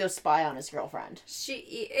she's gonna go spy on his girlfriend.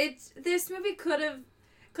 This movie could have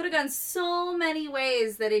gone so many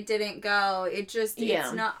ways that it didn't go. It just,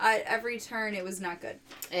 it's not, at every turn, it was not good.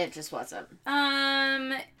 It just wasn't.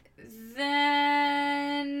 Then,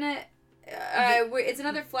 it's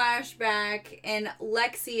another flashback, and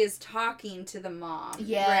Lexi is talking to the mom.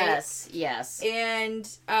 Yes, right? Yes. And,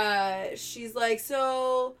 she's like,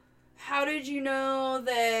 so, how did you know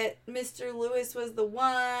that Mr. Lewis was the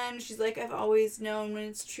one? She's like, I've always known when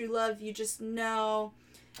it's true love, you just know.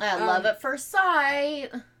 Love at first sight.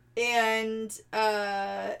 And,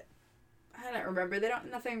 I don't remember.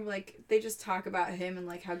 They just talk about him and,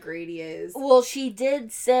 like, how great he is. Well, she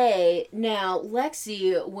did say, now,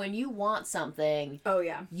 Lexi, when you want something... Oh,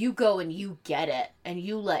 yeah. You go and you get it, and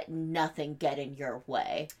you let nothing get in your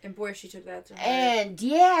way. And boy, she took that to her. And,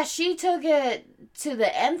 yeah, she took it to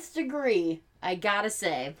the nth degree, I gotta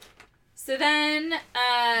say. So then,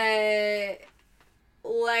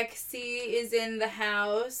 Lexi is in the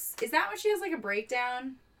house. Is that when she has, like, a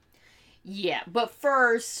breakdown? Yeah, but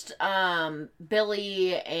first,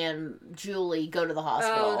 Billy and Julie go to the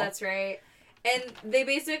hospital. Oh, that's right. And they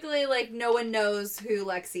basically, like, no one knows who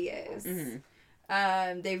Lexi is.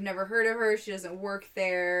 Mm-hmm. They've never heard of her. She doesn't work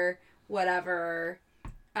there. Whatever.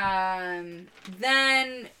 Then,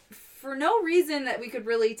 for no reason that we could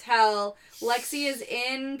really tell, Lexi is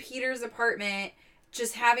in Peter's apartment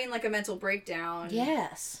just having, like, a mental breakdown.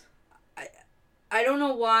 Yes. I don't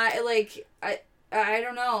know why. Like, I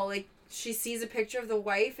don't know. Like, she sees a picture of the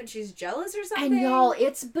wife and she's jealous or something. And y'all,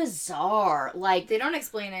 it's bizarre. Like, they don't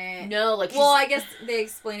explain it. No, like, well, I guess they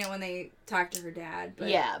explain it when they talk to her dad. But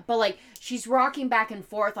yeah, but like, she's rocking back and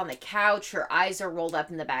forth on the couch. Her eyes are rolled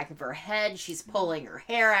up in the back of her head. She's pulling her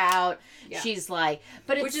hair out. Yeah. She's like,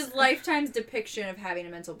 but it's... Which is Lifetime's depiction of having a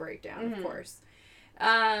mental breakdown, of course.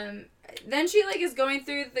 Then she, like, is going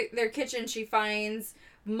through their kitchen. She finds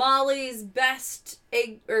Molly's best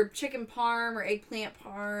chicken parm or eggplant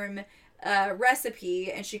parm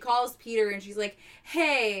recipe, and she calls Peter and she's like,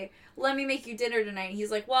 hey, let me make you dinner tonight. And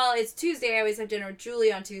he's like, well, it's Tuesday. I always have dinner with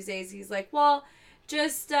Julie on Tuesdays. He's like, well,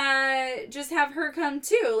 just have her come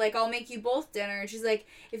too. Like, I'll make you both dinner. And she's like,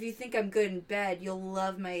 if you think I'm good in bed, you'll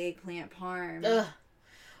love my eggplant parm. Ugh.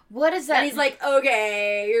 What is that? And he's like,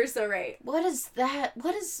 okay, you're so right. What is that?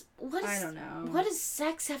 What is I don't know. What does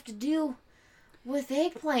sex have to do with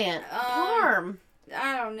eggplant parm?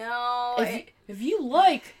 I don't know. If you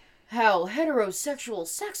like how heterosexual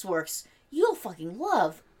sex works, you'll fucking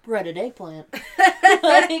love breaded eggplant.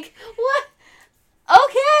 Like, what?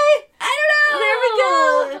 Okay. I don't know. There we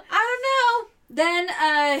go. I don't know. Then,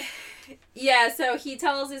 yeah, so he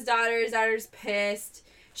tells his daughter's pissed.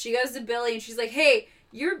 She goes to Billy and she's like, hey,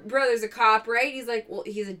 your brother's a cop, right? He's like, well,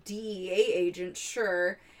 he's a DEA agent,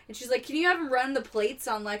 sure. And she's like, can you have him run the plates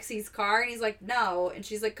on Lexi's car? And he's like, no. And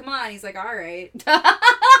she's like, come on. He's like, all right.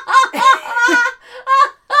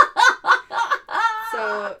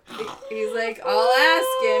 So he's like, I'll ask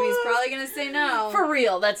him. He's probably going to say no. For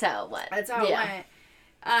real. That's how it went. That's how it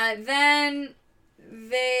went. Then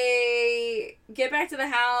they get back to the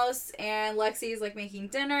house and Lexi's like making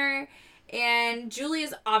dinner. And Julie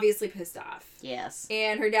is obviously pissed off. Yes.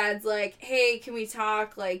 And her dad's like, hey, can we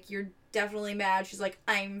talk? Like, you're definitely mad. She's like,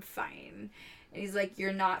 I'm fine. And he's like,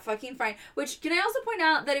 you're not fucking fine. Which, can I also point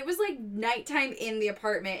out that it was like nighttime in the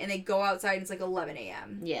apartment and they go outside and it's like 11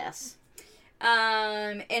 a.m. Yes.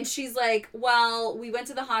 And she's like, well, we went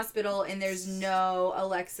to the hospital and there's no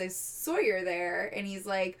Alexis Sawyer there. And he's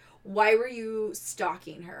like, why were you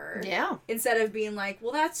stalking her? Yeah. Instead of being like,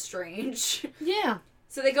 well, that's strange. Yeah.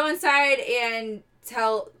 So they go inside and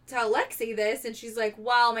tell Lexi this, and she's like,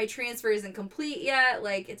 well, my transfer isn't complete yet.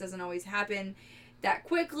 Like, it doesn't always happen that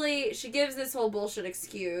quickly. She gives this whole bullshit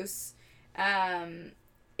excuse. And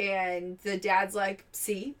the dad's like,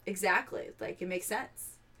 see, exactly. Like, it makes sense.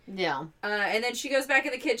 Yeah. And then she goes back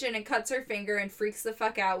in the kitchen and cuts her finger and freaks the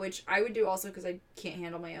fuck out, which I would do also because I can't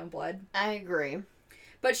handle my own blood. I agree.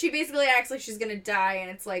 But she basically acts like she's going to die,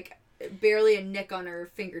 and it's like barely a nick on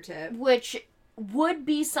her fingertip. Which would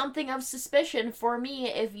be something of suspicion for me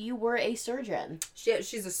if you were a surgeon.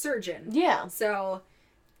 She's a surgeon. Yeah. So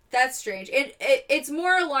that's strange. It's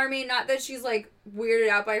more alarming, not that she's like weirded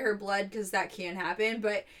out by her blood, because that can happen,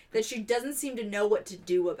 but that she doesn't seem to know what to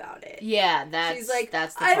do about it. Yeah, she's like,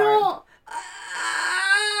 that's the I part.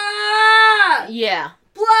 don't. Yeah.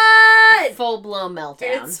 Blood! Full-blown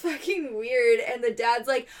meltdown. It's fucking weird. And the dad's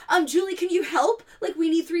like, Julie, can you help? Like, we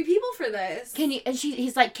need 3 people for this. Can you? And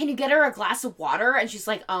he's like, can you get her a glass of water? And she's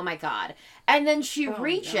like, oh my god. And then she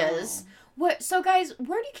reaches. No. What? So guys,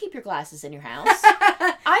 where do you keep your glasses in your house?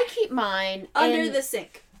 I keep mine under the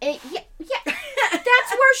sink. Yeah.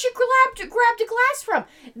 That's where she grabbed a glass from.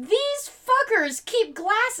 These fuckers keep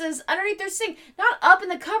glasses underneath their sink, not up in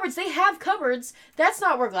the cupboards. They have cupboards. That's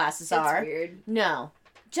not where glasses are. It's weird. No.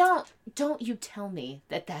 Don't you tell me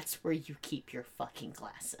that that's where you keep your fucking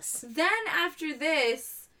glasses. Then after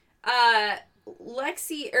this,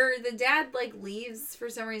 Lexi, or the dad, like, leaves for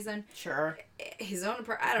some reason. Sure. His own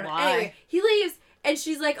apartment. I don't know. Why? Anyway, he leaves, and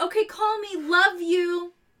she's like, okay, call me, love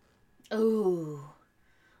you. Ooh.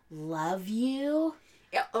 Love you?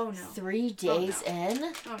 Yeah. Oh no. 3 days in?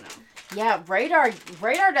 Oh no. Yeah, Radar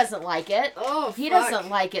doesn't like it. Oh, he fuck. doesn't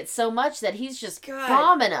like it so much that he's just God.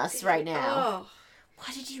 bombing us right now. Oh.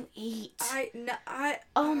 What did you eat?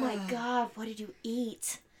 Oh my God, what did you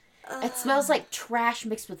eat? It smells like trash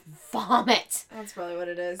mixed with vomit. That's probably what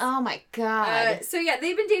it is. Oh my God. So yeah,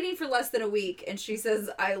 they've been dating for less than a week, and she says,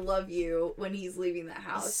 "I love you" when he's leaving the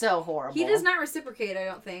house. So horrible. He does not reciprocate, I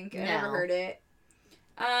don't think. I never heard it.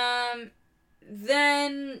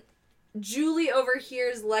 Then Julie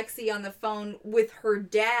overhears Lexi on the phone with her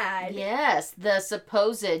dad. Yes, the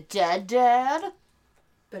supposed dead dad.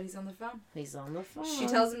 But he's on the phone. He's on the phone. She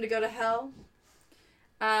tells him to go to hell.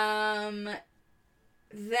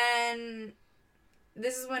 Then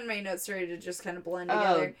this is when my notes started to just kind of blend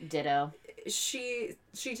together. Oh, ditto. She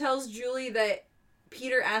tells Julie that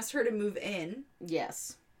Peter asked her to move in.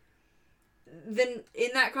 Yes. Then in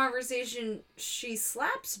that conversation, she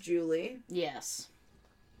slaps Julie. Yes.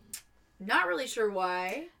 Not really sure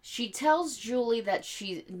why. She tells Julie that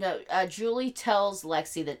Julie tells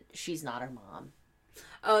Lexi that she's not her mom.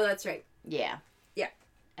 Oh, that's right. Yeah. Yeah.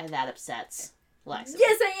 And that upsets Lexi.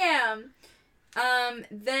 Yes, I am.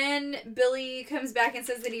 Then Billy comes back and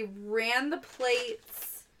says that he ran the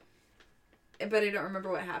plates, but I don't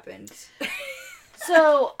remember what happened.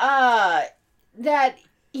 So, that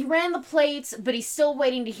he ran the plates, but he's still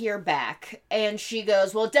waiting to hear back. And she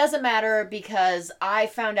goes, well, it doesn't matter because I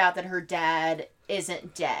found out that her dad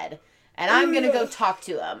isn't dead. And I'm going to go talk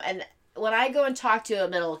to him. And when I go and talk to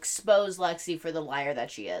him, it'll expose Lexi for the liar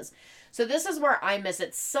that she is. So this is where I miss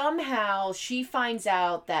it. Somehow she finds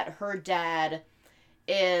out that her dad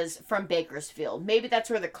is from Bakersfield. Maybe that's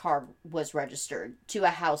where the car was registered, to a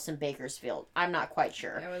house in Bakersfield. I'm not quite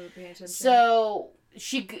sure. I wasn't paying attention. So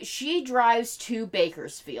she drives to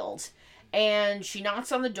Bakersfield, and she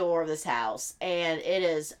knocks on the door of this house, and it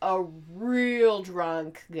is a real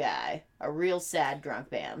drunk guy. A real sad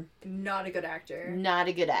drunk man. Not a good actor. Not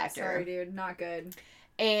a good actor. Sorry, dude. Not good.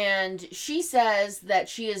 And she says that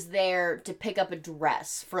she is there to pick up a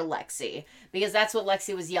dress for Lexi, because that's what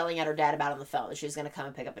Lexi was yelling at her dad about on the phone, that she was going to come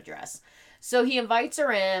and pick up a dress. So he invites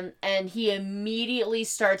her in, and he immediately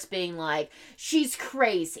starts being like, she's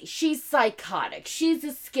crazy, she's psychotic, she's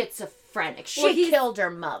a schizophrenic, she killed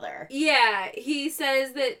her mother. Yeah, he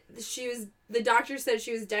says that the doctor said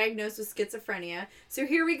she was diagnosed with schizophrenia. So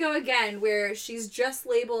here we go again, where she's just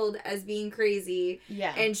labeled as being crazy.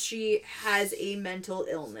 Yeah. And she has a mental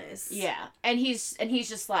illness. Yeah. And he's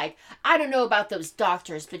just like, I don't know about those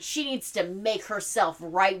doctors, but she needs to make herself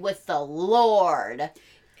right with the Lord.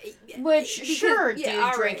 Which, sure,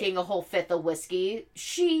 dude, drinking a whole fifth of whiskey,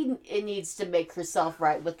 she needs to make herself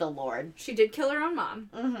right with the Lord. She did kill her own mom.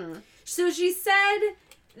 Mm-hmm. So she said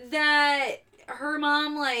that her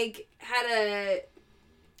mom, like, had a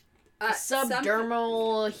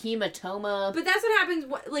subdermal hematoma. But that's what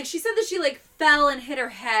happens. Like, she said that she, like, fell and hit her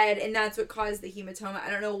head, and that's what caused the hematoma. I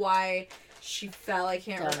don't know why she fell. I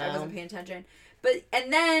can't remember. I wasn't paying attention.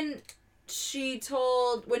 And then she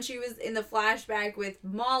told, when she was in the flashback with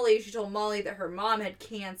Molly, she told Molly that her mom had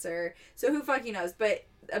cancer. So who fucking knows? But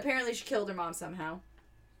apparently she killed her mom somehow.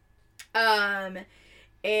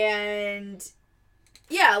 And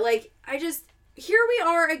yeah, like, here we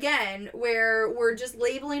are again, where we're just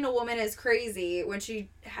labeling a woman as crazy when she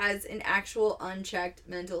has an actual unchecked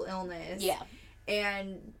mental illness. Yeah.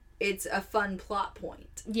 And it's a fun plot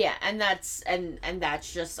point. Yeah, and that's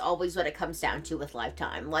just always what it comes down to with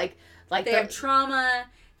Lifetime. Like they have trauma,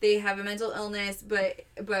 they have a mental illness, but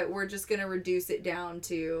we're just gonna reduce it down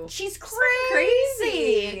to she's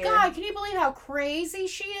crazy. God, can you believe how crazy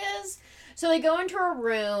she is? So they go into her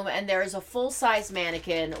room, and there's a full-size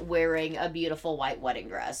mannequin wearing a beautiful white wedding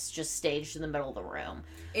dress, just staged in the middle of the room.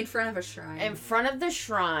 In front of a shrine. In front of the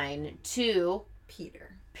shrine to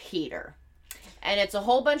Peter. And it's a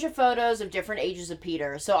whole bunch of photos of different ages of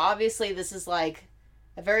Peter. So obviously this is like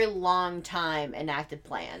a very long time enacted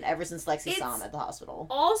plan, ever since Lexi saw him at the hospital.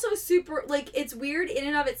 Also super, like, it's weird in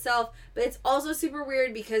and of itself, but it's also super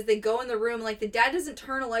weird because they go in the room, like, the dad doesn't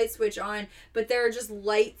turn a light switch on, but there are just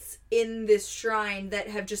lights in this shrine that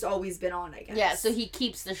have just always been on, I guess. Yeah, so he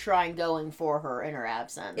keeps the shrine going for her in her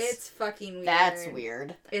absence. It's fucking weird. That's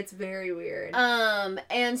weird. It's very weird.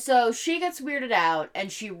 And so she gets weirded out,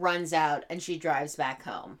 and she runs out, and she drives back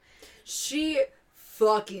home. She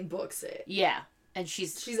fucking books it. Yeah. And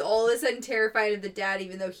she's all of a sudden terrified of the dad,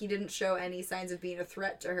 even though he didn't show any signs of being a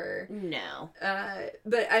threat to her. No.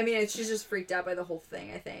 But, I mean, she's just freaked out by the whole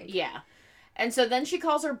thing, I think. Yeah. And so then she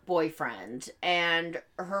calls her boyfriend, and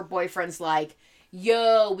her boyfriend's like,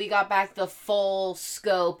 yo, we got back the full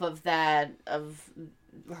scope of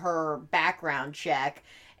her background check,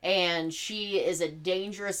 and she is a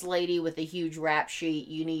dangerous lady with a huge rap sheet.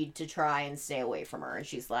 You need to try and stay away from her. And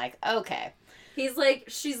she's like, okay. He's like,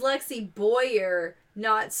 she's Lexi Boyer,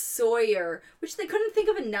 not Sawyer, which they couldn't think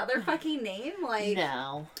of another fucking name. Like,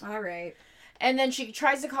 no. All right. And then she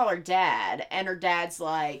tries to call her dad, and her dad's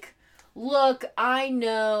like, look, I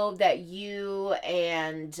know that you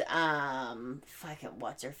and, fucking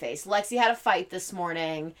what's-her-face, Lexi had a fight this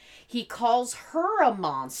morning. He calls her a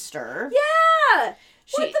monster. Yeah!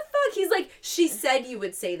 What the fuck? He's like, she said you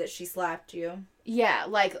would say that she slapped you. Yeah,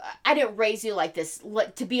 like, I didn't raise you like this,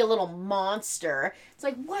 to be a little monster. It's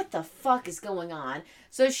like, what the fuck is going on?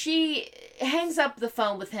 So she hangs up the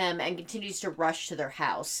phone with him and continues to rush to their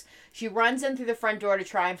house. She runs in through the front door to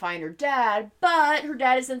try and find her dad, but her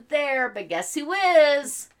dad isn't there, but guess who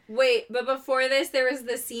is? Wait, but before this, there was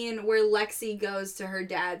the scene where Lexi goes to her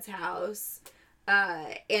dad's house.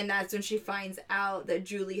 And that's when she finds out that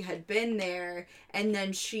Julie had been there, and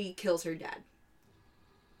then she kills her dad.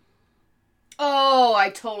 Oh, I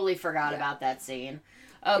totally forgot about that scene.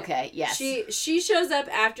 Okay, yes. She shows up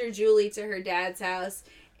after Julie to her dad's house,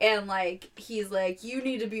 and, like, he's like, you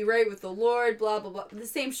need to be right with the Lord, blah, blah, blah. The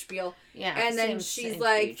same spiel. Yeah. And then she's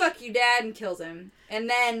like, speech. Fuck you, Dad, and kills him. And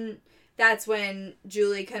then that's when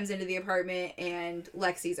Julie comes into the apartment, and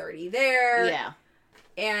Lexi's already there. Yeah.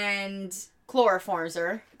 And chloroforms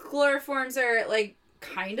her, like,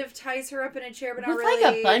 kind of ties her up in a chair, but not with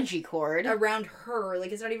really. Like a bungee cord. Around her.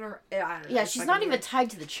 Like, it's not even, I don't know. Yeah, she's not even tied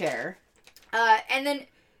to the chair. And then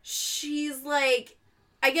she's like,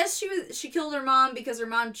 I guess she killed her mom because her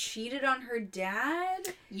mom cheated on her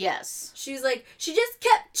dad. Yes. She was like, she just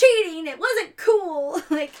kept cheating. It wasn't cool.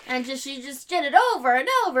 Like, and she just did it over and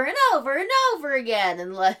over and over and over again.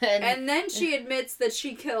 And then she admits that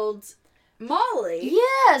she killed Molly.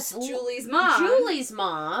 Yes. Julie's mom. Julie's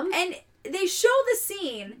mom. And they show the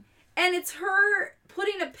scene, and it's her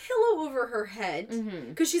putting a pillow over her head.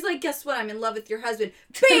 Because she's like, guess what? I'm in love with your husband.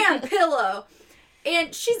 Bam! Pillow.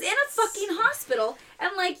 And she's in a fucking hospital,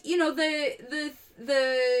 and, like, you know, the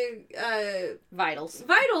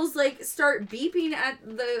vitals, like, start beeping at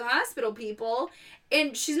the hospital people,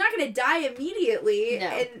 and she's not going to die immediately.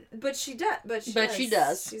 No. But she does. She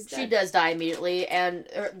does. She does die immediately, and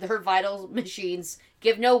her vital machines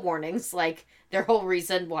give no warnings, like, their whole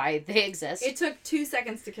reason why they exist. It took 2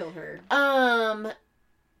 seconds to kill her.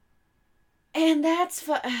 And that's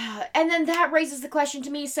and then that raises the question to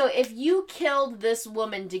me. So if you killed this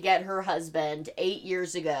woman to get her husband 8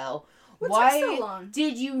 years ago, why so long?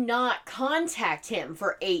 Did you not contact him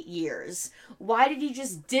for 8 years? Why did he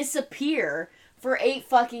just disappear for 8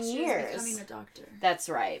 fucking years? She was becoming a doctor. That's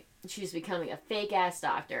right. She's becoming a fake ass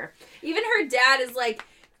doctor. Even her dad is like,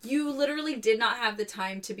 you literally did not have the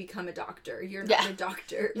time to become a doctor. You're not a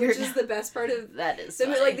doctor, which is the best part of that is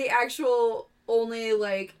like the actual only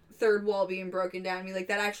like third wall being broken down. I mean, like,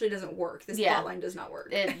 that actually doesn't work. This plotline does not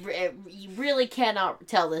work. You really cannot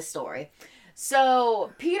tell this story.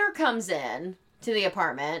 So Peter comes in to the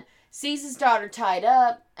apartment, sees his daughter tied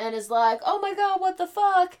up, and is like, oh my god, what the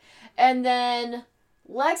fuck? And then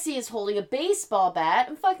Lexi is holding a baseball bat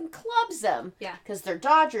and fucking clubs them. Yeah. Because they're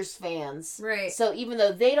Dodgers fans. Right. So even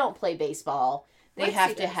though they don't play baseball, they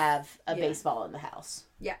have to does. have a baseball in the house.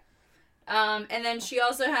 Yeah. And then she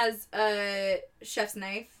also has a chef's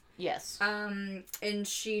knife. Yes. And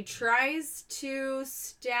she tries to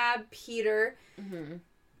stab Peter,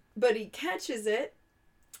 but he catches it.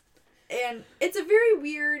 And it's a very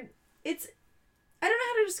weird, I don't know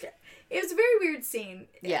how to describe it. It was a very weird scene.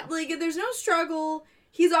 Yeah. Like, there's no struggle.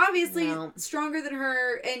 He's obviously stronger than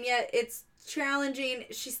her, and yet it's challenging.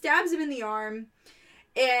 She stabs him in the arm,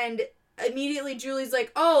 and immediately Julie's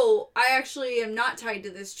like, oh, I actually am not tied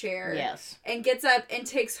to this chair. Yes. And gets up and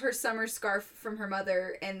takes her summer scarf from her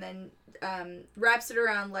mother and then wraps it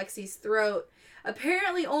around Lexi's throat.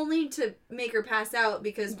 Apparently only to make her pass out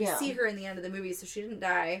because we see her in the end of the movie, so she didn't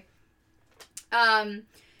die.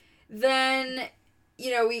 Then,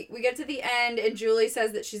 you know, we get to the end and Julie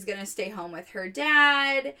says that she's going to stay home with her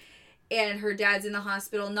dad. And her dad's in the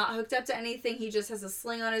hospital, not hooked up to anything. He just has a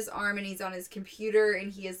sling on his arm and he's on his computer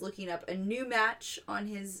and he is looking up a new match on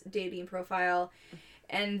his dating profile.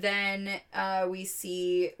 And then we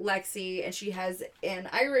see Lexi and she has an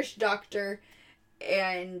Irish doctor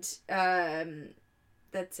and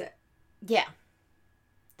that's it. Yeah.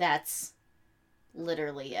 That's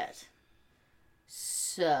literally it.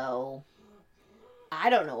 So, I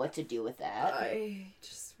don't know what to do with that. I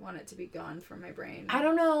just want it to be gone from my brain. I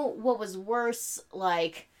don't know what was worse,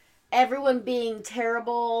 like, everyone being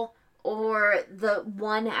terrible, or the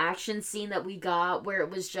one action scene that we got where it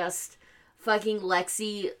was just fucking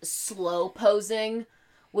Lexi slow posing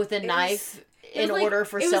with a knife in like- order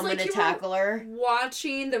for it was someone like to you were tackle her.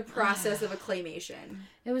 Watching the process of a claymation.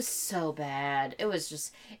 It was so bad. It was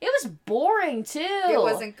boring too. It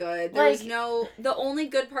wasn't good. There was Like- the only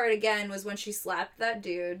good part again was when she slapped that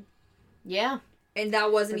dude. Yeah. And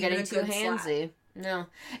that wasn't For even getting a too good slap. handsy. No.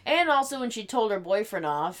 And also when she told her boyfriend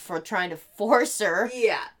off for trying to force her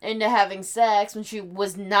Yeah. into having sex when she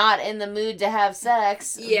was not in the mood to have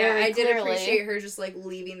sex. Yeah, very I did clearly. appreciate her just like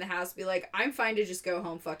leaving the house, be like, I'm fine to just go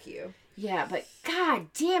home, fuck you. Yeah, but god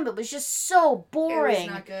damn, it was just so boring. It was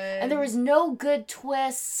not good. And there was no good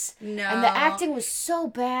twists. no. And the acting was so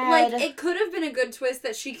bad. Like, it could have been a good twist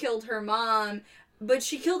that she killed her mom, but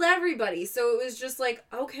she killed everybody, so it was just like,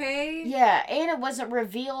 okay. Yeah, and it wasn't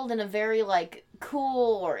revealed in a very, like,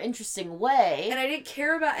 cool or interesting way. And I didn't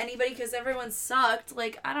care about anybody because everyone sucked.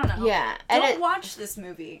 Like, I don't know. Yeah. And Don't watch this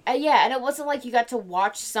movie. yeah, and it wasn't like you got to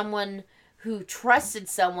watch someone who trusted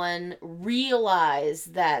someone realize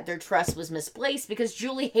that their trust was misplaced because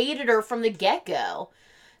Julie hated her from the get-go.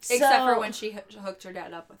 Except for when she hooked her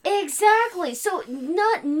dad up with it. Exactly. So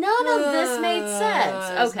none of this made sense.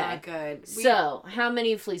 It's Okay. not good. So, how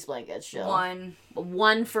many fleece blankets, Jill? One.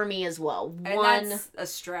 One for me as well. And One. that's a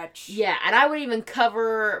stretch. Yeah, and I would even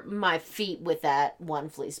cover my feet with that one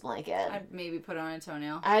fleece blanket. I'd maybe put on a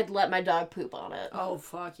toenail. I'd let my dog poop on it. Oh,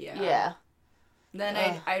 fuck yeah. Yeah. Then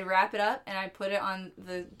Ugh. I'd wrap it up and I'd put it on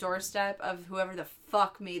the doorstep of whoever the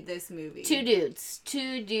fuck made this movie. Two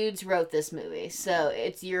dudes wrote this movie, so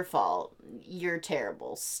it's your fault. You're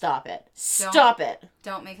terrible. Stop it. Stop it.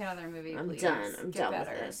 Don't make another movie, I'm please. done. I'm Get done with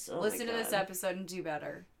better. this. Oh my Listen to this God. episode and do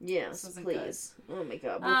better. Yes, wasn't please. Oh my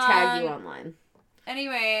god. We'll tag you online.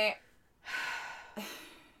 Anyway,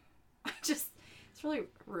 it's really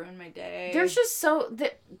ruined my day. There's just so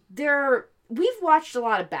we've watched a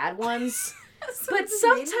lot of bad ones. But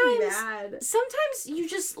sometimes you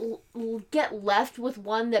just get left with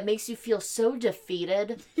one that makes you feel so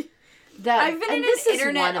defeated. That I've been in this an is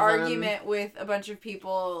internet one of them. argument with a bunch of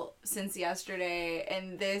people since yesterday,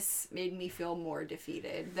 and this made me feel more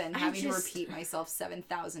defeated than having to repeat myself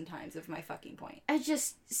 7,000 times of my fucking point. I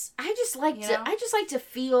just like You to know? I just like to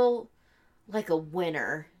feel like a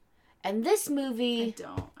winner. And this movie I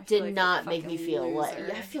feel did like not a make me fucking feel loser.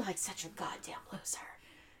 like I feel like such a goddamn loser.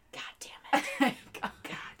 God damn it. God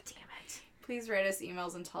damn it. Please write us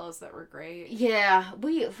emails and tell us that we're great. Yeah,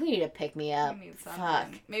 we need to pick me up. We need something. Fuck.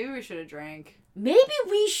 Maybe we should have drank. Maybe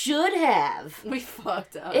we should have. We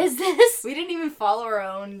fucked up. Is this? We didn't even follow our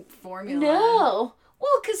own formula. No.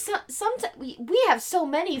 Well, because sometimes we have so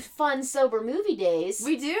many fun, sober movie days.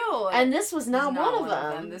 We do. And this was This not is one of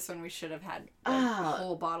them. This one we should have had a Oh.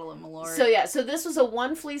 whole bottle of Malort. So this was a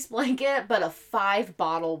 1 fleece blanket, but a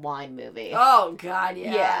 5-bottle wine movie. Oh, God,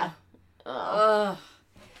 yeah. Yeah. Ugh.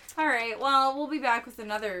 All right, well, we'll be back with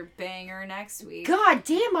another banger next week. God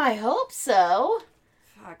damn, I hope so.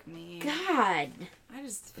 Fuck me. God. I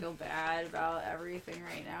just feel bad about everything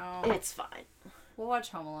right now. It's fine. We'll watch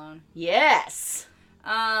Home Alone. Yes.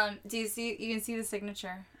 Do you see? You can see the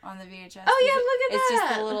signature on the VHS. Oh, yeah, look at It's that.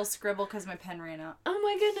 just a little scribble because my pen ran out. Oh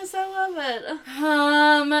my goodness, I love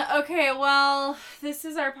it. Okay, well, this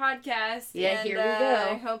is our podcast. Yeah, and, here we go.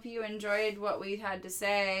 I hope you enjoyed what we had to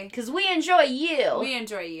say. Because we enjoy you. We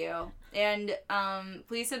enjoy you. And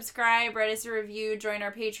please subscribe, write us a review, join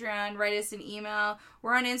our Patreon, write us an email.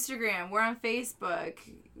 We're on Instagram. We're on Facebook.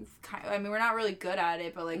 I mean, we're not really good at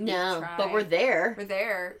it, but like No, we try. but we're there. We're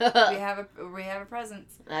there. we have a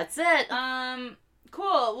presence. That's it.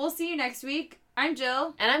 Cool. We'll see you next week. I'm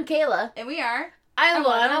Jill. And I'm Kayla. And we are I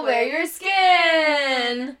wanna wear your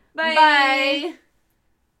skin. Bye. Bye.